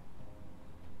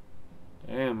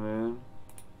 Damn, man.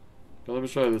 Okay, let me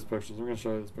show you these pictures. I'm gonna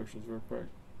show you these pictures real quick.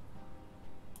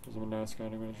 Because I'm a nice guy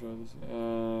and I'm gonna show you this.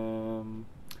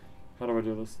 How do I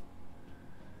do this?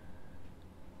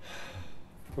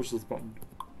 Push this button.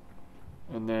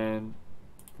 And then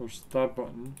push that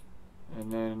button.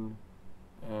 And then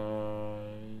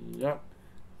yep.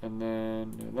 And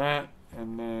then do that.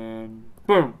 And then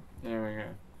boom! There we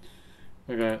go.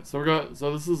 Okay, so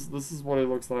this is what it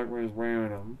looks like when he's wearing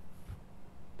them.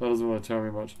 That doesn't really tell me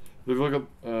much. But if you look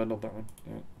at not that one.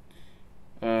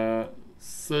 Yeah.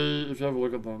 See if you have a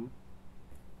look at them.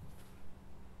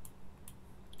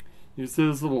 You see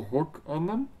this little hook on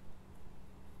them?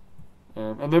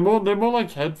 And they're more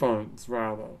like headphones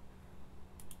rather.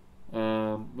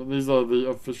 But these are the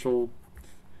official.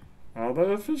 Are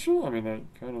they official? I mean, they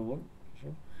kind of look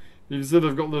official. You can see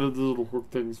they've got little hook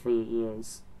things for your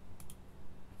ears.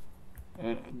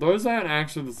 And those aren't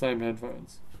actually the same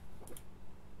headphones.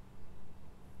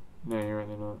 No, you're right,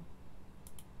 they're not.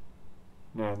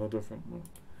 No, they're different.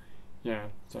 Yeah,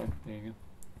 so there you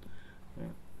go.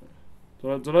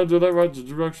 Yeah. Did I do that right? Did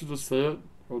you actually just see it?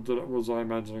 Or was I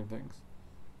imagining things?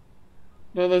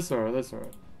 No, they saw it.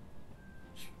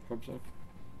 Hope so.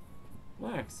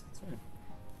 Relax, it's fine.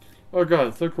 Oh god,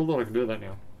 it's so cool that I can do that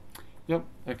now. Yep,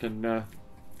 I can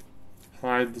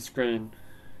hide the screen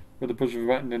with the push of a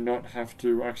button and not have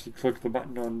to actually click the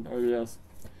button on OBS.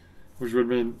 Which would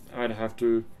mean I'd have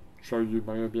to show you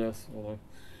my OBS, although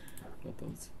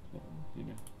nothing.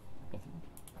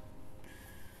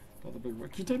 Not the big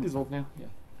work. Can you take these off now? Yeah.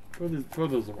 Throw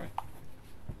those away.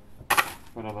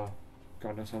 Whatever.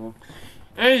 God knows how long.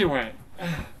 Anyway.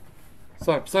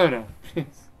 So, Persona.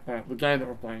 Alright, the game that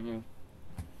we're playing,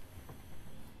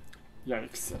 yeah.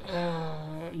 Yikes.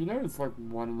 You know it's like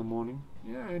 1 in the morning.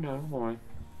 Yeah, I know. Why?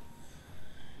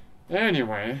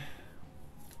 Anyway.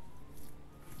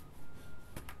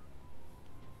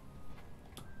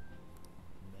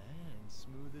 Man,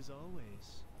 smooth as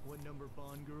always. What number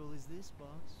Bond girl is this,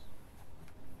 boss?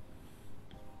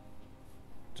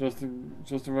 Justin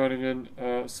writing in,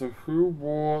 so who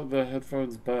wore the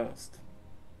headphones best?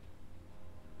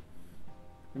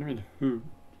 What do you mean, who?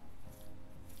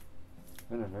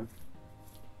 I don't know.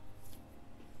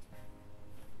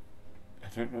 I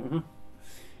don't know.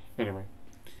 Anyway.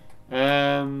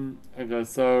 Okay,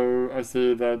 so I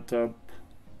see that,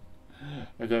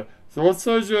 okay, so what's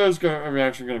Sergio's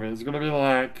reaction gonna be? Is it gonna be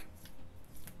like,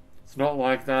 it's not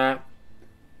like that?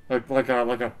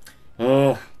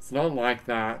 Oh, it's not like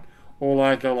that. Or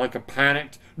like a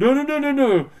panicked,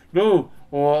 no.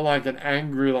 Or like an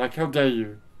angry, like, how dare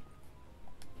you?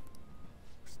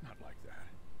 It's not like that.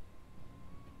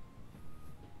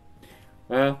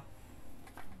 Well,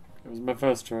 it was my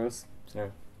first choice,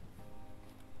 so.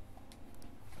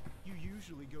 You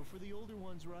usually go for the older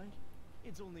ones, right?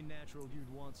 It's only natural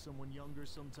you'd want someone younger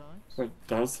sometimes. Wait,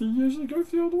 does he usually go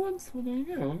for the older ones? Well, there you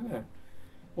go, look at that.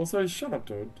 Also, shut up,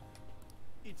 dude.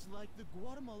 It's like the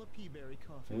Guatemala peaberry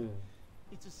coffee. Mm.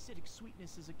 Its acidic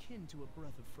sweetness is akin to a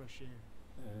breath of fresh air.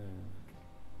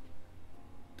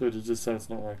 Dude, you just said it's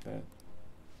not like that.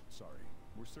 Sorry,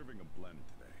 we're serving a blend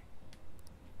today.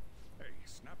 Hey,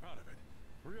 snap out of it.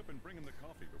 Hurry up and bring in the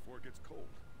coffee before it gets cold.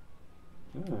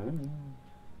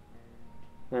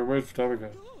 Wait, where's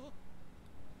Tabitha?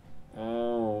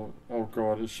 Oh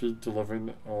god, is she delivering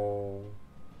the, oh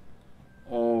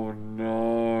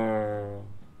no.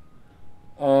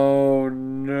 Oh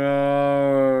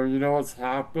no, you know what's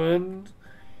happened?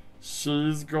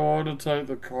 She's going to take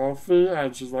the coffee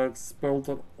and she's like spilt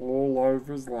it all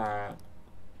over his lap.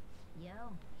 Yo,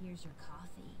 here's your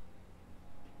coffee.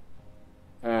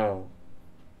 Oh.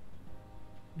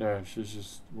 No, she's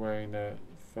just wearing that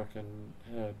fucking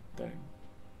head thing.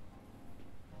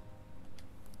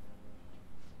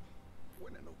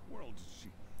 When in the world is she?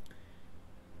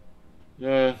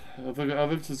 Yeah, I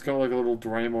think she's got like a little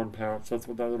Draymond pouch. That's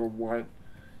what that little white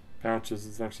pouch is.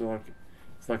 It's actually like,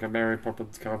 it's like a Mary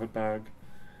Poppins carpet bag.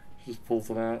 She just pulls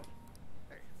it out.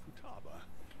 Hey, Futaba,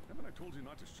 haven't I told you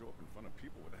not to show up in front of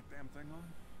people with that damn thing on?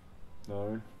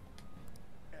 No.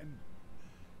 And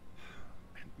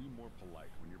be more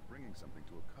polite when you're bringing something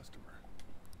to a customer.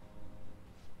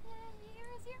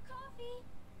 Here's your coffee,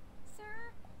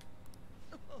 sir.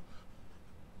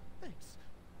 Thanks.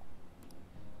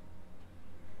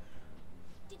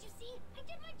 Did you see? I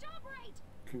did my job right.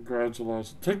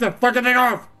 Congratulations. Take that fucking thing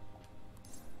off!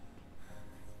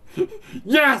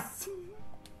 Yes!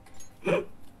 Take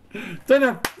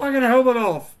that fucking helmet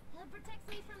off! It protects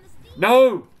me from the steam.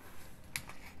 No!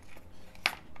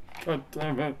 God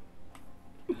damn it.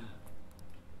 To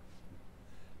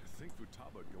think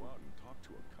Futaba would go out and talk to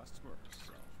a customer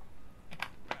herself.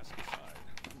 Mask aside,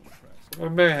 I'm impressed.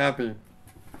 I'm very happy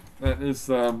that this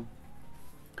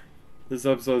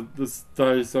episode, this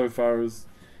day so far has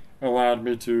allowed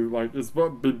me to, like, it's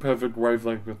been perfect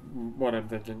wavelength with what I'm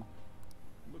thinking.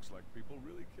 Looks like people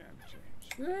really can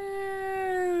change.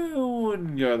 I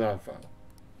wouldn't go that far.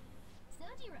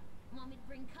 Sojiro, want me to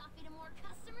bring coffee to more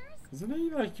customers? Isn't he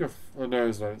like your, oh no,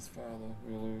 he's not his father,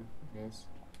 really, I guess.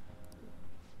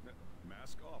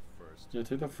 Mask off first. Yeah,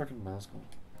 take that fucking mask off.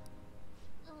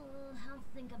 I'll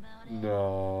think about it.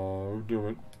 No, do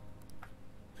it.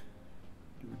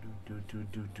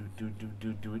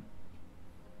 Do it.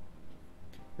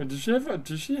 Wait, does she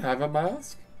have a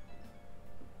mask?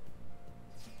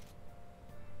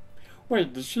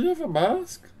 Wait, does she have a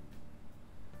mask?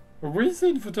 Have we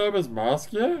seen Futaba's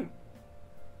mask yet?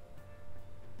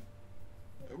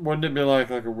 Wouldn't it be like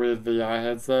a weird VR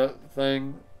headset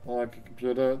thing? Or like a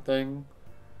computer thing?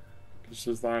 Cause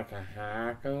she's like a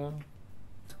hacker?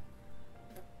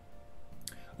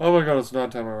 Oh my god, it's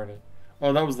nighttime already.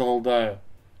 Oh, that was the whole day.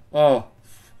 Oh,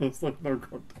 it's like no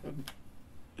content.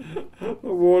 I'm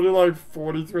already like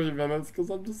 43 minutes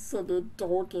because I'm just sitting there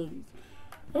talking.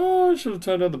 Oh, I should have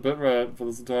turned down the bitrate for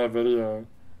this entire video.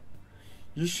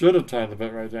 You should have turned the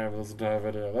bitrate down for this entire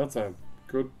video. That's a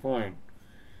good point.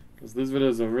 Because these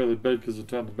videos are really big because you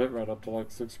turned the bitrate up to like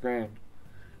 6 grand.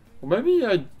 Well, maybe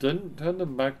I didn't turn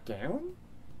them back down?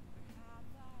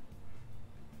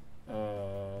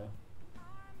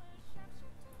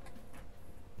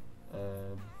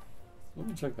 Let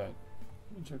me check that.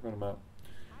 Let me check what I'm at.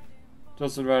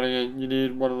 Justin writing in, you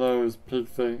need one of those pig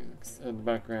things in the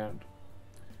background.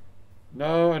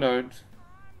 No, I don't.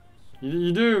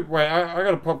 You do. Wait, I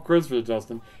got a pop quiz for you,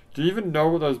 Justin. Do you even know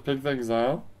what those pig things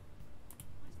are?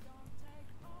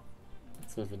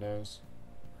 Let's see if he knows.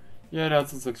 Yeah, no,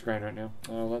 it's at 6 grand right now.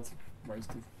 Oh, that's a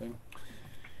wasted thing.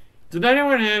 Did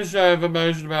anyone here show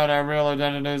information about our real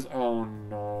identities? Oh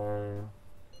no.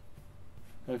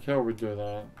 Like how would we do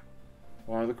that?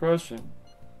 Why the question?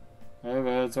 I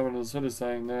overheard someone in the city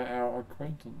saying they're our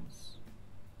acquaintance.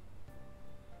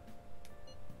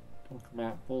 talk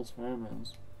about false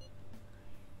rumors.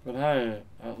 But hey,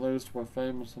 at least we're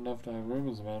famous enough to have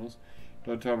rumors about us.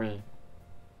 Don't tell me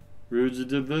Ryuji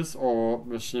did this or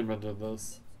Mishima did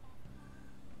this.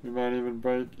 We might even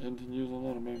break into news on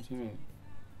that on my TV.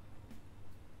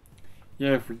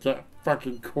 Yeah, if we get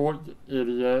fucking caught, you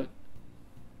idiot.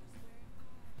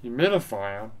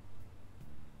 Humidifier?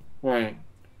 Wait.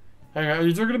 Hang on, are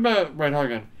you talking about... Wait,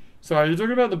 hang on. So are you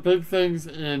talking about the big things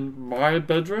in my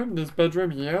bedroom, this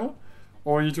bedroom here?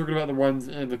 Or are you talking about the ones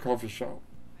in the coffee shop?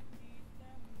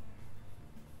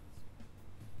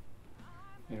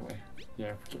 Anyway,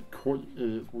 yeah, if we get caught, you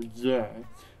idiot. Well, yeah.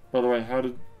 By the way, how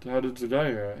did it go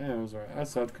here? Yeah, it was alright. I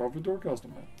served coffee to a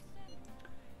customer.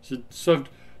 She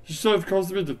served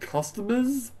coffee to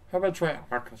customers? How about try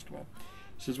our customer?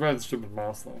 She's wearing the stupid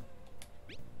mask though.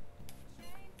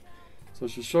 So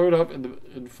she showed up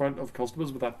in front of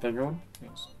customers with that thing on.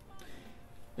 Yes.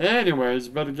 Anyways,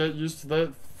 you better get used to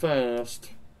that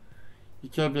fast. You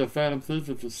can't be a phantom thief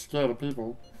if you're scared of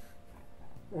people.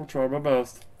 I'll try my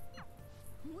best.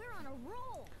 We're on a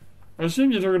roll. I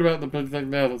assume you're talking about the big thing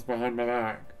there that's behind my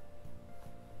back.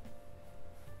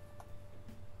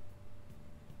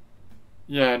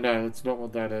 Yeah, no, that's not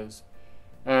what that is.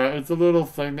 It's a little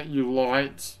thing that you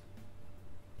light.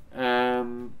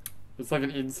 It's like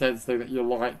an incense thing that you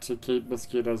light to keep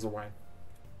mosquitoes away.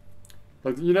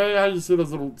 Like, you know how you see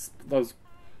those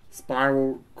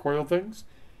spiral coil things?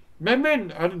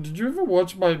 Did you ever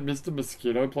watch my Mr.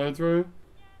 Mosquito playthrough?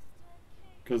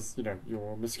 Because, you know,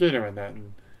 you're a mosquito in that,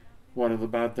 and one of the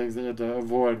bad things that you had to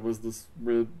avoid was this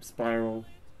weird spiral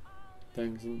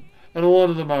things. And a lot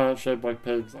of them are shaped like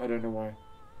pigs, I don't know why.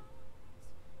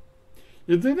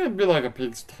 You'd think they'd be like a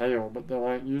pig's tail, but they're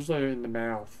like usually in the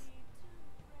mouth.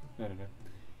 I don't know.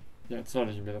 Yeah, it's not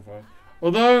a humidifier.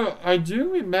 Although, I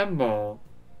do remember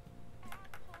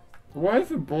the wife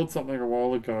had bought something a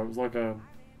while ago. It was like a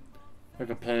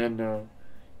panda,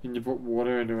 and you put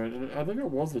water into it. And I think it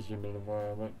was a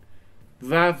humidifier, but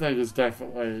that thing is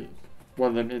definitely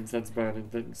one of them incense burning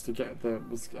things to get the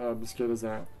mosquitoes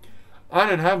out. I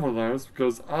don't have one of those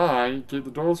because I keep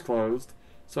the doors closed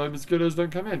so mosquitoes don't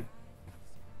come in.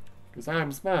 Because I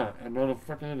am smart and not a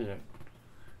fucking idiot.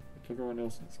 Like everyone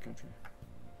else in this country.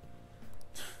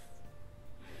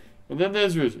 And then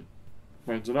there's Ryuji.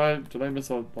 Wait, did I miss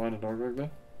a line of dialogue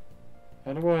there?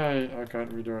 How do I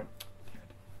can't redo it.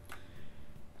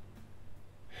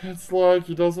 It's like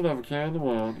he doesn't have a candle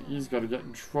on. He's got to get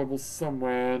in trouble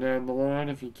somewhere down the line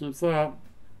if he keeps up.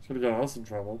 He's going to get us in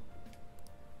trouble.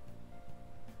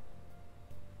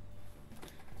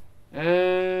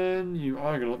 And you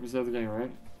are going to let me save the game,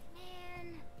 right?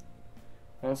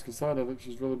 Ask aside, I think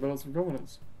she's really bad at some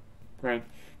governance. Great.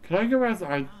 Can I go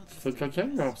outside? I think I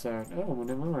can go outside. Oh, well,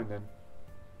 never mind then.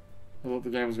 I thought the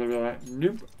game was going to be like,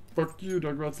 nope, fuck you,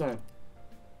 don't go outside.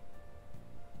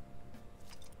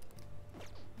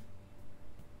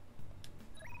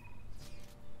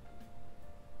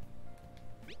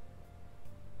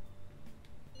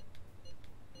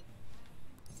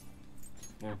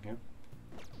 Okay.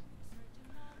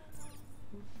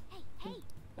 Hey.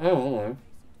 Oh, hello.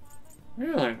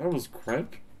 Really? That was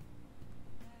quick?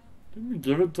 Didn't we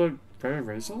give it like very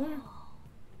recently?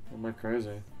 Or am I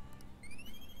crazy?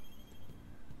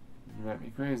 You might be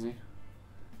crazy.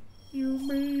 You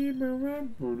made me rap.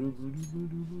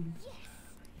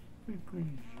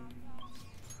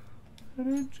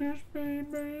 And it just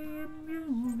made me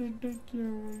you to think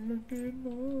you're looking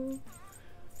for.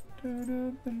 Turn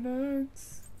up the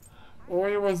lights. Oh,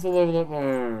 he wants to level up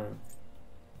more.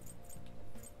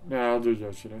 No, I'll do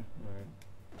Yoshida. Alright.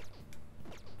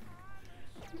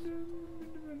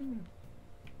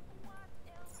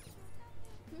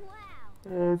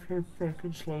 Wow. Okay,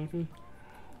 fucking sleepy.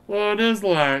 Well, it is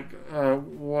like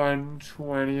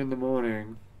 1:20 in the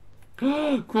morning.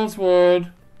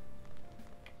 Crossword!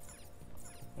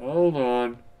 Hold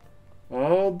on.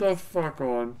 Hold the fuck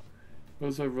on.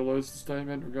 Also released a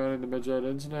statement regarding the Medjed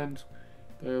incident.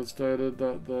 They have stated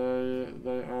that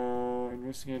they are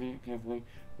investigating it carefully,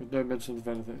 with no mention of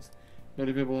benefits.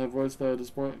 Many people have voiced their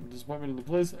disappointment in the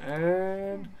police,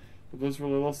 and the police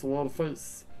really lost a lot of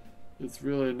face. It's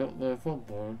really not their fault,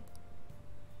 though.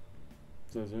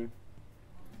 Says who?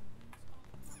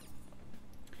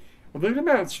 I'm thinking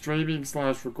about streaming /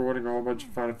 recording a whole bunch of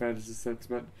Final Fantasy VI,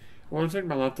 but I want to take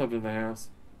my laptop in the house.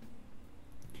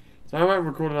 So I might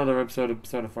record another episode of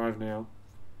Persona 5 now,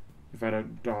 if I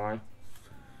don't die.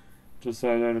 Just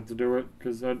so I don't have to do it,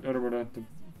 because I don't want to have to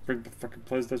bring the fucking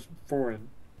PlayStation 4 in.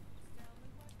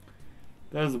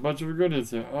 There's a bunch of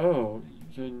ingredients here. Oh,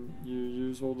 can you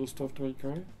use all this stuff to make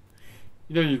curry?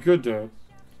 You know, you could do.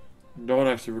 Not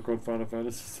actually record Final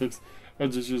Fantasy 6. I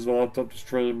just use the laptop to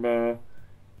stream your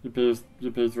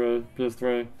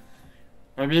PS3.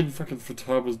 I'm in fucking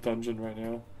Futama's dungeon right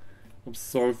now. I'm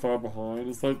so far behind.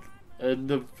 It's like end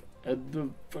of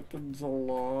fucking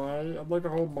July. I'm like a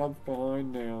whole month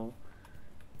behind now.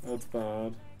 That's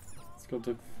bad. It's gonna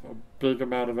take a big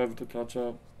amount of effort to catch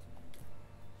up.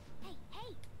 Hey,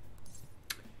 hey!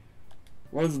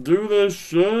 Let's do this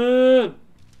shit!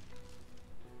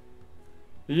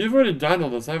 You've already done all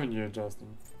this, haven't you,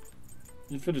 Justin?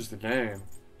 You finished the game.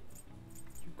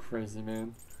 You crazy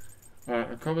man.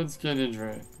 Alright, a common skin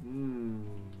injury.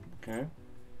 Okay.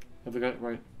 I think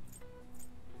wait.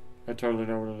 I totally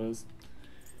know what it is.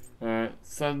 Alright,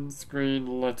 sunscreen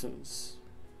letters.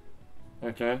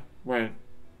 Okay, wait.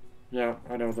 Yeah,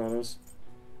 I know what that is.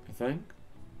 I think.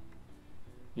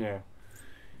 Yeah.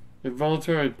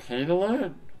 Involuntary pain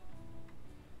alert?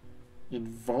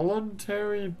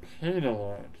 Involuntary pain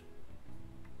alert.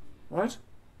 What?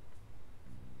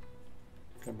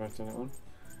 Come back to that one.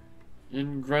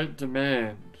 In great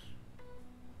demand.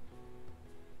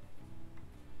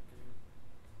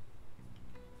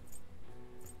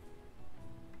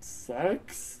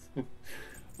 Sex?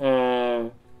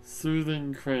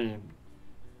 Soothing cream.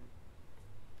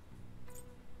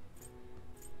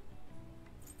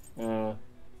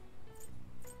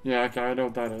 Yeah, okay, I know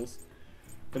what that is.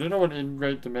 I don't know what in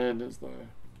great demand is, though.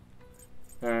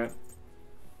 Alright.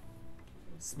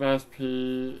 Smash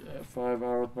P 5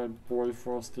 hour with my boy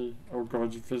Frosty. Oh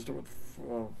god, you finished it with.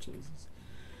 Oh, Jesus.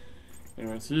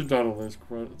 Anyway, so you've done all these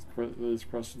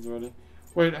questions already.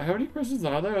 Wait, how many questions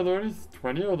are there? Are there only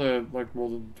 20 or are there like more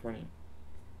than 20?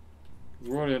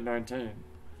 Because we're already at 19.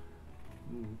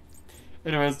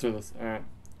 Anyway, let's do this. Alright.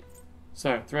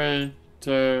 So, 3,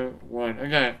 2, 1.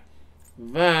 Okay.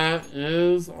 That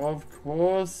is, of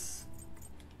course,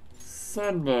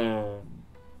 sunburn.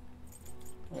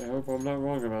 I hope I'm not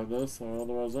wrong about this,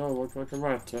 otherwise I'll look like a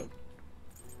rat tit.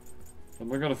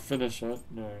 Am I gonna finish it?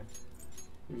 No.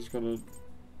 I'm just gonna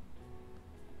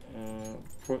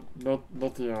put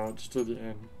not the arch to the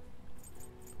end.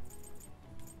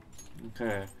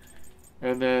 Okay.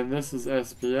 And then this is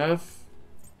SPF.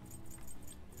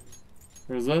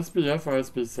 Or is SPF or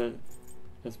SPC?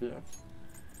 SPF.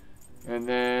 And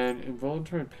then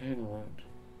involuntary pain alert.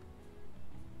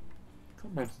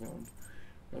 Come back to that one.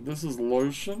 This is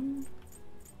lotion.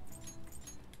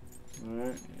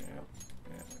 Alright,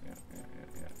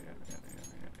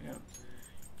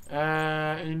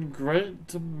 yeah. In great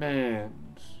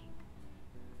demand.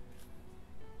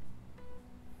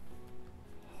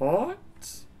 Hot?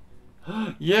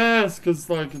 Yes, because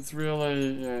like it's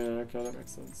really yeah, okay, that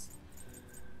makes sense.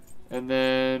 And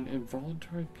then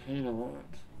involuntary pain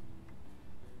alert.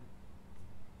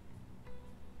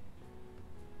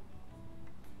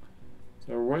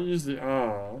 So what use the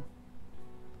R?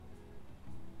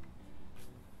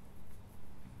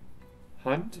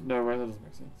 Hunt? No, wait, that doesn't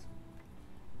make sense.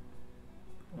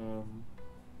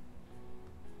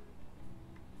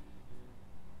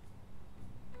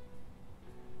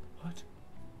 What?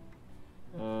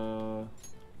 No.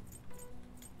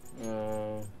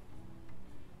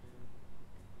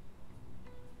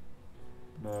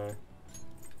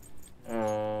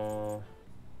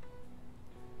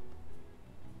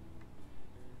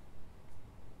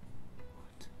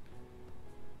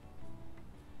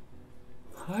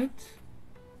 What?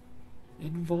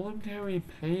 Involuntary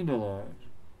pain alert.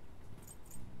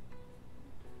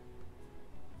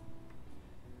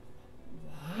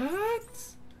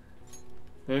 What?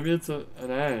 Maybe it's an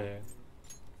A.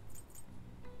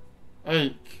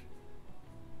 Ache.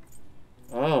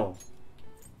 Oh.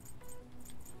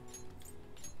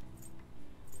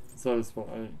 So it's spelled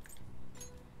ache.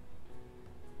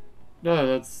 No,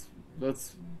 that's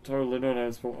totally not how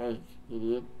it's spelled ache,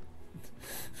 idiot.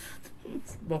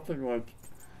 It's nothing like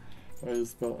how you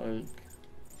spell ache.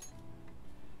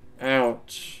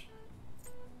 Ouch.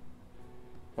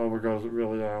 Oh my god, is it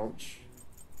really ouch?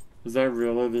 Is that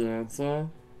really the answer?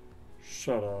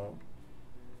 Shut up.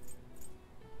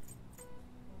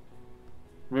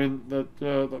 I mean,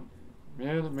 yeah,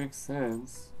 that makes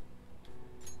sense.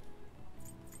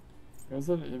 How's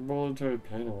that an involuntary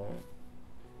pain alert?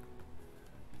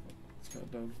 It's got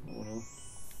done. I don't know.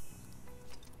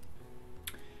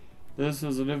 This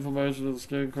is an inflammation of the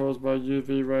skin caused by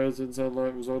UV rays in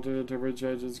sunlight, resulting in temporary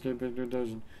change in skin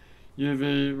pigmentation.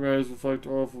 UV rays reflect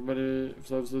off of many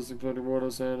substances, including water,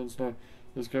 sand, and snow.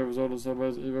 This can result in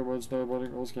sunburns even when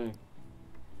snowboarding or skiing.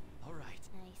 Alright.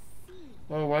 I see.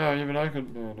 Oh wow, even I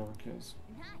could. No, no one cares.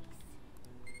 Nice.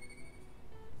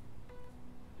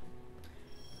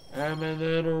 I'm a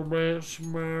little bit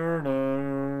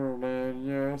smarter than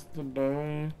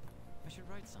yesterday. I should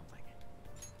write something.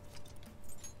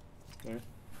 Okay.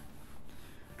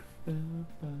 I'm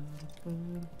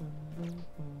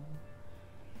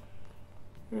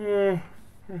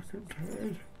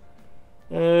tired.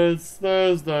 It's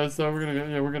Thursday, so we're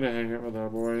gonna hang out with our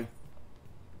boy.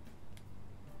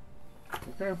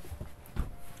 Okay.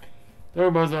 That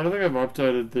reminds me, I don't think I've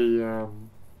updated the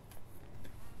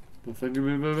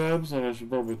thingamabobs, and I should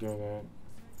probably do that.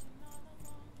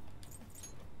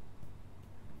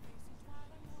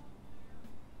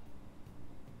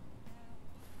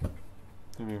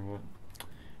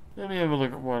 Let me have a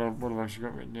look at what I've actually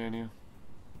got written down here.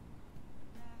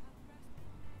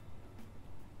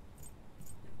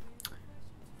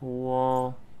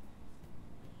 For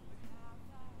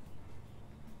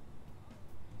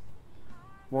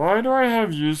why do I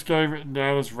have Yusuke written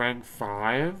down as rank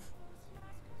 5?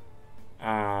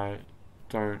 I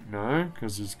don't know,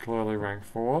 because he's clearly rank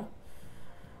 4.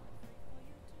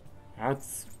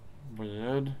 That's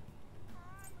weird.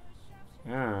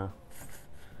 Yeah.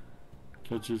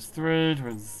 Catches 3,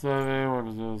 27, what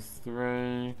is this?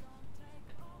 3.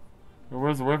 Well,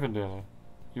 where's the weapon dealer?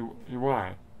 You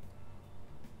why?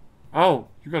 Oh,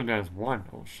 you got him down as 1.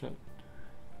 Oh shit.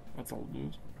 That's old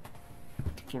news.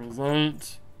 Kim is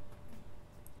 8.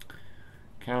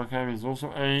 Kawakami is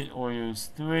also 8. Oyo is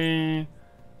 3.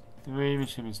 3.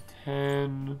 Mishima is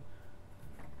 10.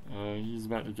 He's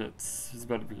about to be at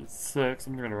 6.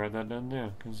 I'm gonna write that down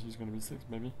now because he's gonna be 6,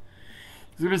 baby.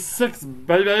 He's gonna be 6,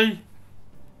 baby.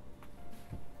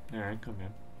 All right, come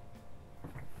in.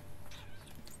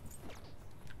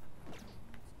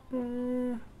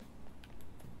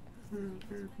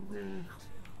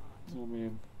 Oh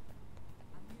man.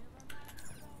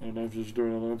 I don't know if you should do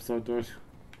another episode, dude.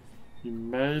 You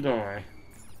may die.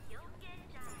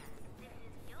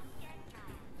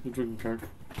 You're drinking Coke.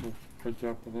 We'll wake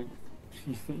you up, I think.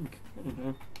 You think? I don't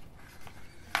know.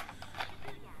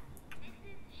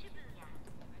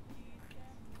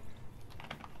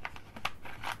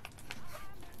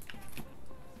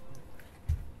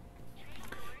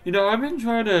 You know, I've been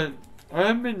trying to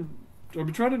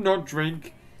not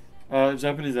drink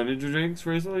Japanese energy drinks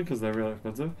recently because they're really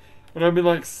expensive. And I've been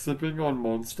like sipping on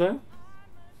Monster.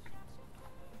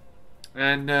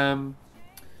 And I'm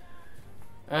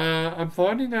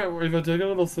finding that if I take a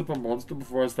little sip of Monster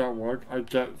before I start work, I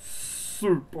get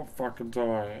super fucking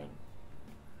tired.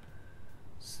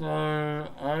 So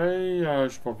I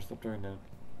should probably stop doing that.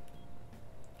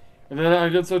 And then I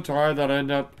get so tired that I end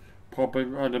up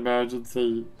popping an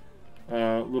emergency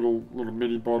little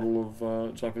mini bottle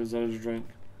of Japanese energy drink.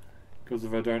 Because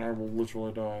if I don't, I will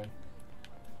literally die.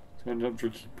 So I end up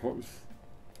drinking both.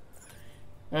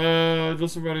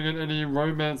 Just about to get any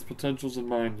romance potentials in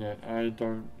mind yet. I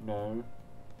don't know.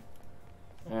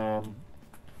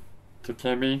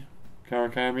 Takemi,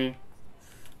 Kawakami.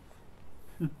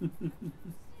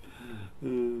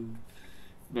 No,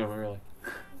 really.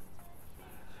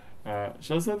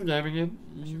 Should I start the game again?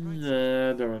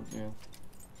 Yeah, do it, yeah.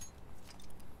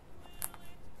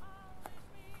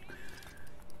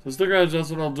 So stick around,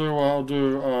 Justin. I'll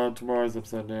do tomorrow's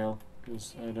episode now.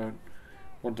 Because I don't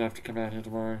want to have to come out here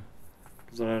tomorrow.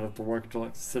 Because I don't have to work until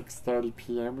like 6:30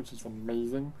 PM, which is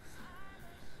amazing.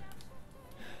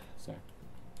 So.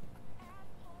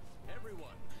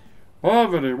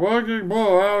 Poverty, working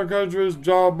poor, our country's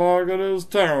job market is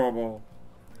terrible.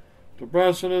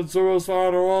 Depression and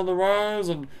suicide are on the rise,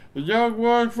 and the young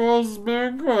workforce is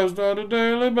being crushed on a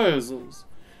daily basis.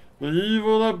 The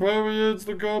evil that permeates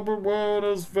the corporate world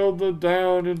has filtered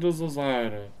down into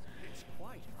society.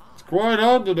 It's quite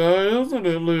hot today, isn't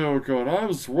it, Leo-kun?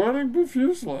 I'm sweating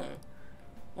profusely.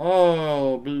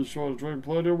 I'll be sure to drink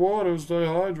plenty of water and stay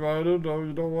hydrated, though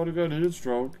you don't want to get heat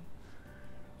stroke.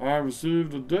 I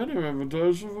received a dinner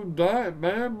invitation from Diet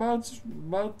Man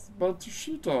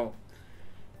Matsushita.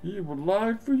 He would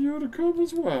like for you to come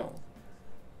as well.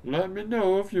 Let me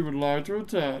know if you would like to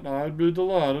attend. I'd be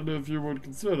delighted if you would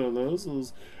consider this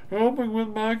as helping with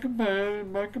my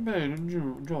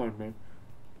companion join me.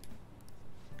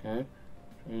 Okay.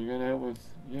 Are you gonna help with...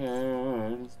 Yeah,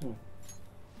 alright, let's do it.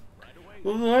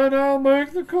 Then I'll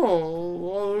make the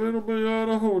call. It'll be at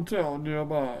a hotel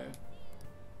nearby.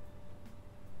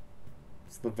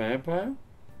 It's the vampire?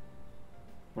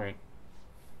 Wait,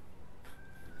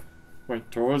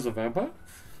 Tora's a vampire?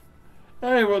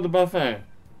 Hey, we're at the buffet.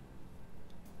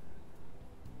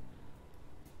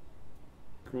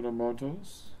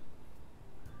 Kunamoto's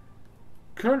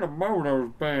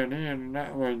been in and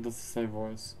that way. That's the same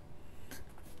voice.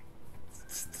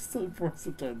 It's the same voice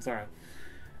again, sorry.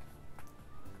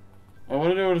 I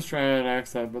want to do an Australian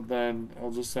accent, but then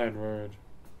I'll just sound rude.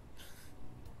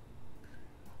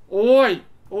 Oi!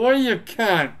 Oi, you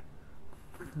cunt!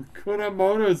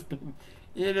 Kuramoto's been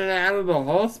in and out of the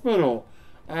hospital.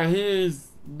 I hear he's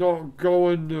not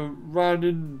going to run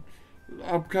in the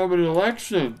upcoming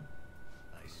election.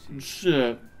 I see.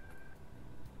 Shit.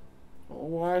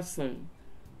 Oh, I see.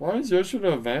 Why is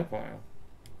Yoshida a vampire?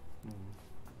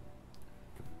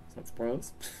 Is that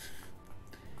spoilers?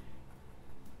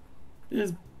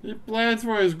 He plans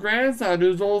for his grandson,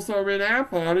 who's also in our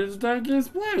party, to take his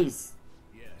place.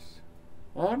 Yes.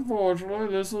 Unfortunately,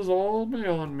 this is all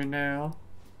beyond me now.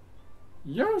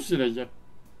 Yoshida, you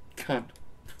cunt.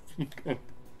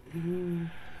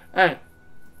 Hey,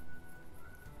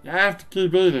 you have to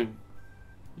keep eating.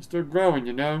 You're still growing,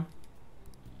 you know?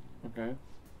 Okay.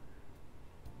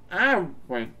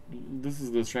 Wait, this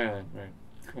is the Australian, right?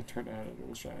 I don't know how to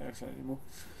do Australian accent anymore.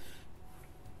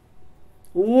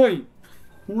 Oi!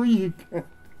 Oi!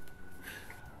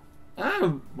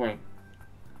 Wait.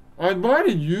 I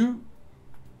invited you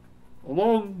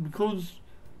along because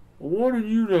I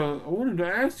wanted to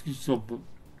ask you something.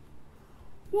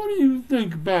 What do you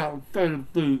think about Phantom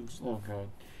Thieves? Oh god.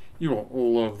 You are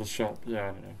all over the shop. Yeah,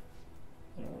 I know.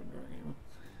 I don't want to go anymore.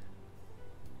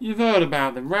 You've heard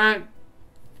about them, right?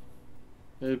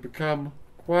 They've become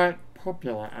quite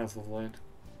popular as of late.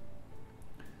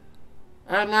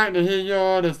 I'd like to hear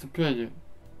your honest opinion.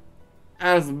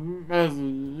 As a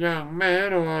young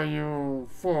man, or are you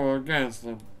for or against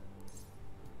them?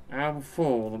 I'm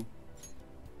for them.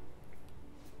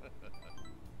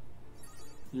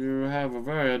 You have a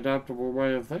very adaptable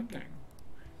way of thinking.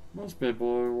 Most people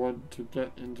who want to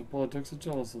get into politics are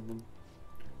jealous of them.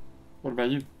 What about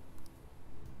you?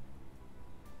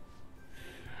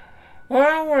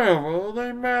 However,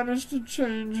 they managed to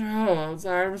change hearts.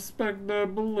 I respect their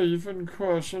belief in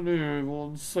crushing evil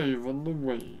and saving the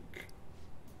weak.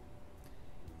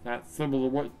 That's similar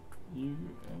to what you...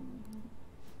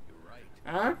 You're right.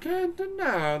 I can't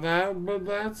deny that, but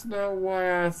that's not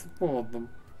why I support them.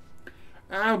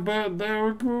 I bet they're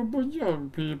a group of young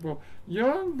people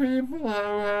who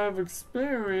have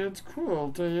experienced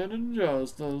cruelty and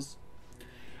injustice.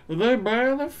 They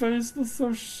barely face the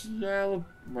social...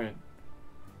 Wait.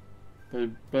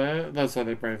 That's how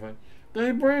they bravely.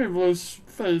 They bravely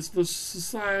face the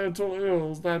societal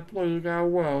ills that plague our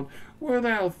world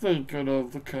without thinking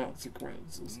of the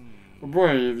consequences.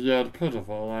 Brave yet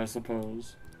pitiful, I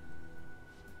suppose.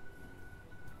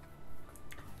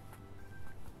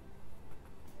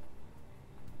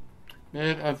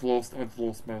 Man, I've lost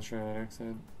my Australian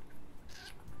accent.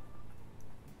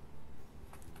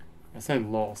 I say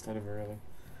lost, I never really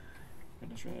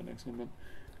an Australian accent,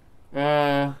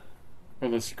 but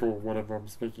unless you call whatever I'm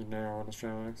speaking now an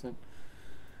Australian accent.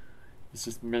 It's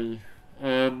just me.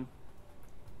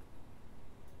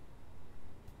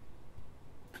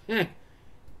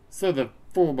 So the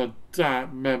former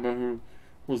DART member who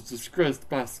was disgraced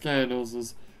by scandals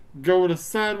is going to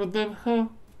side with them, huh?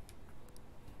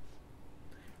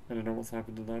 I don't know what's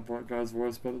happened to that white guy's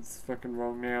voice, but it's fucking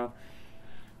wrong now.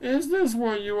 Is this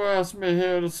what you asked me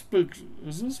here to speak?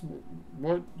 Is this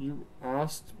what you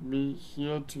asked me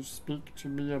here to speak to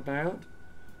me about?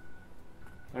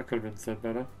 That could have been said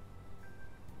better.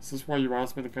 Is this why you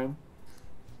asked me to come?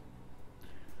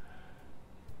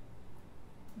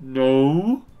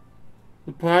 No.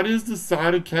 The party has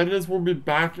decided candidates will be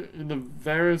back in the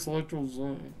various electoral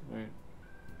zones. Wait.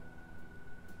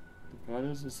 The party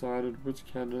has decided which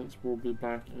candidates will be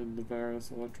back in the various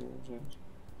electoral zones.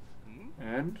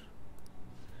 And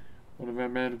one of our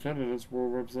main candidates will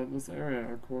represent this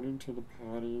area according to the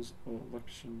party's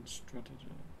election strategy.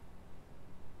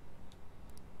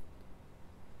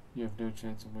 You have no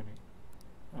chance of winning.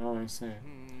 Oh, I see.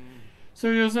 So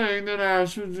you're saying that I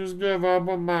should just give up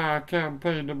on my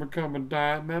campaign to become a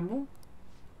DART member?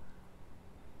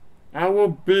 I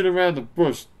won't beat around the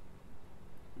bush.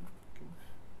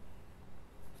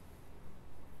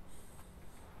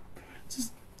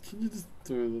 Can you just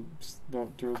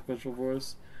not do a special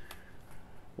voice?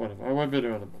 Whatever, I won't beat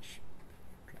around the bush.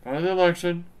 Find the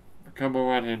election, become a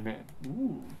right-hand man.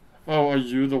 Ooh. Oh, are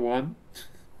you the one?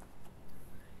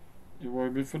 You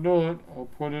won't be for naught. I'll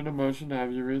put in a motion to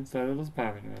have you reinstated as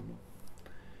party member.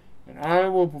 And I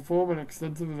will perform an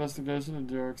extensive investigation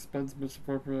into your expense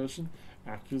misappropriation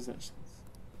accusations.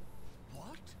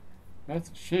 What?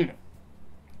 That's Sheena.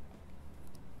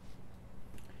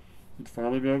 You'd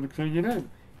finally be able to clean your name.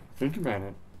 Think about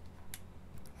it.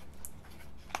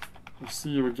 I'll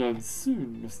see you again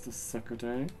soon, Mr.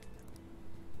 Secretary.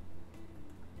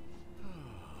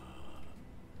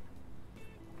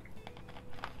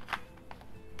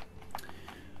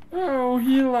 Oh,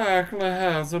 he likely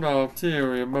has an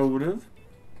ulterior motive.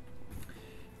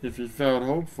 If he felt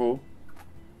hopeful,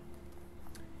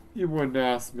 You wouldn't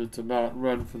ask me to not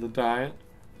run for the diet.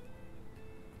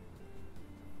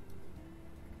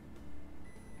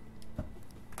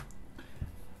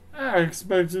 I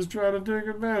expect he's trying to take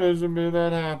advantage of me.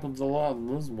 That happens a lot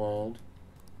in this world.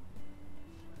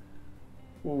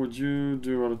 What would you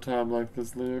do at a time like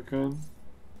this, Leokun?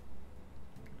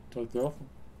 Take the offer.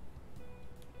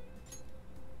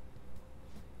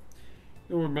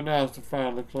 It would have been nice to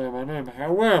finally clear my name.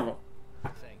 However,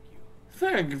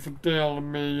 thank you for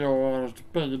telling me your honest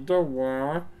opinion. Don't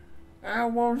worry. I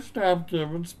won't stop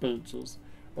giving speeches.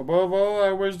 Above all,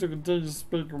 I wish to continue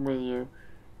speaking with you.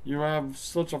 You have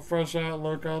such a fresh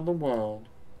outlook on the world.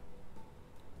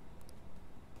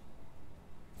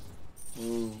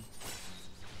 Ooh.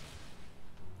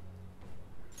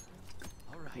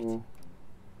 All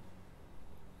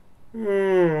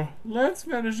right. Let's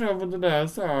finish up with the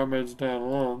dance. Sorry I made you down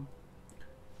alone.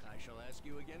 I shall ask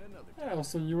you again another time. I'll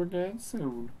see you again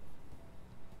soon.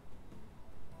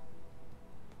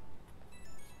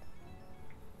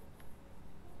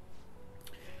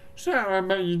 Sorry,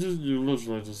 mate, you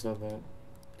literally just said that.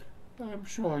 I'm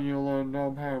sure you'll end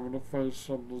up having to face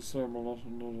something similar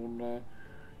someday.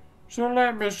 So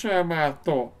let me share my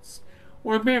thoughts.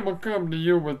 When people come to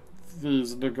you with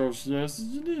these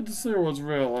negotiations, you need to see what's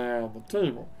really on the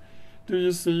table. Do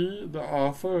you see the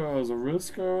offer as a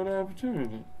risk or an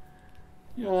opportunity?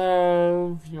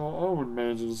 You'll have your own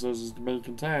major decisions to make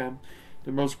in time.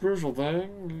 The most crucial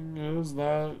thing is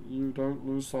that you don't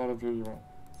lose sight of who you are.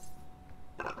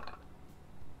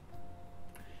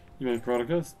 You make quite a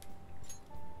guess.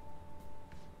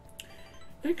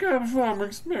 It comes from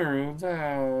experience.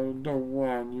 I don't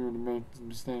want you to make the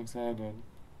mistakes I did.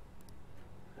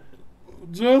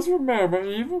 Just remember,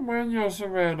 even when you're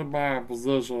surrounded by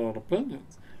opposition and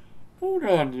opinions, hold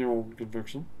on to your own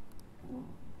conviction.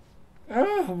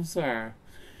 Oh, I'm sorry.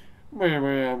 Maybe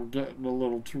I'm getting a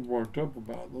little too worked up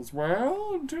about this.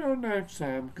 Well, until next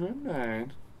time, good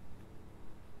night.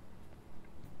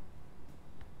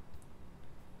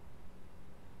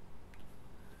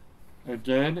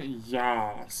 Again,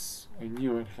 yas. I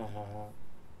knew it, haha.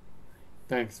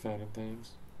 Thanks, Phantom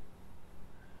Thieves.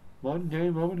 One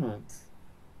game Robin Hoods.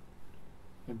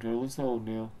 I'm totally sold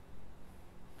now.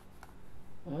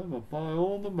 I'm gonna buy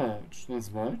all the merch.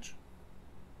 This much?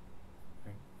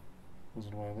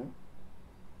 Wasn't aware of that.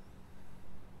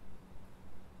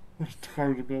 What a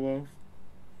time to be alive.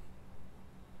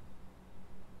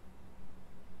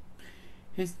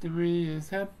 History is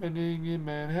happening in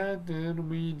Manhattan.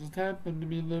 We just happen to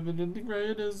be living in the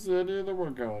greatest city in the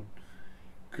world. God,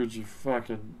 could you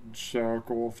fucking jerk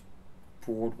off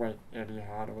Broadway any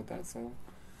harder with that song?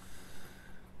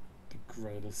 The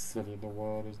greatest city in the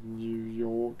world is New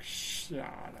York. Shut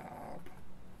up.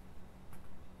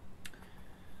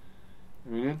 I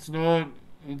mean, it's not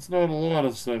a lot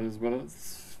of cities, but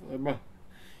it's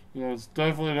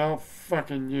definitely not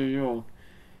fucking New York.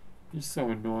 He's so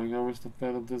annoying. I wish the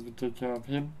Phantom Thieves would take care of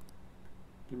him.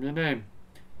 Give me a name.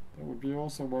 That would be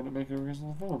also one to make an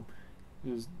original film.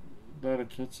 Is that a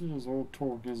Akechi? He's all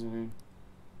talk, isn't he?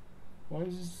 Why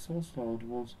is he so slow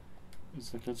towards?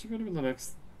 Is Akechi going to be the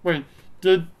next? Wait,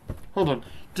 hold on.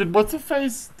 Did what's her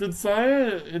face? Did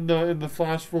Saya in the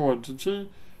flash forward? Did she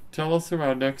tell us who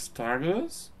our next target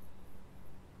is?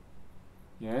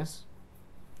 Yes.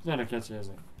 It's not Akechi, is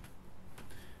it?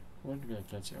 I want to be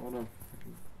Akechi. I want to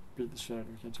fucking beat the shit out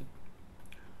of Akechi.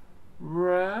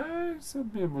 Right? Some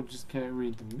people just can't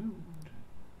read the mood.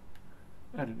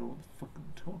 I don't know what the fuck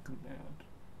I'm talking about.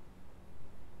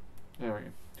 There we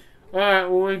go. Alright,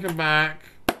 well, we come back.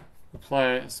 We'll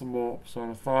play some more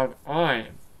Persona 5. I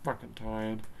am fucking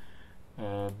tired.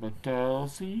 But I'll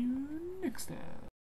see you next time.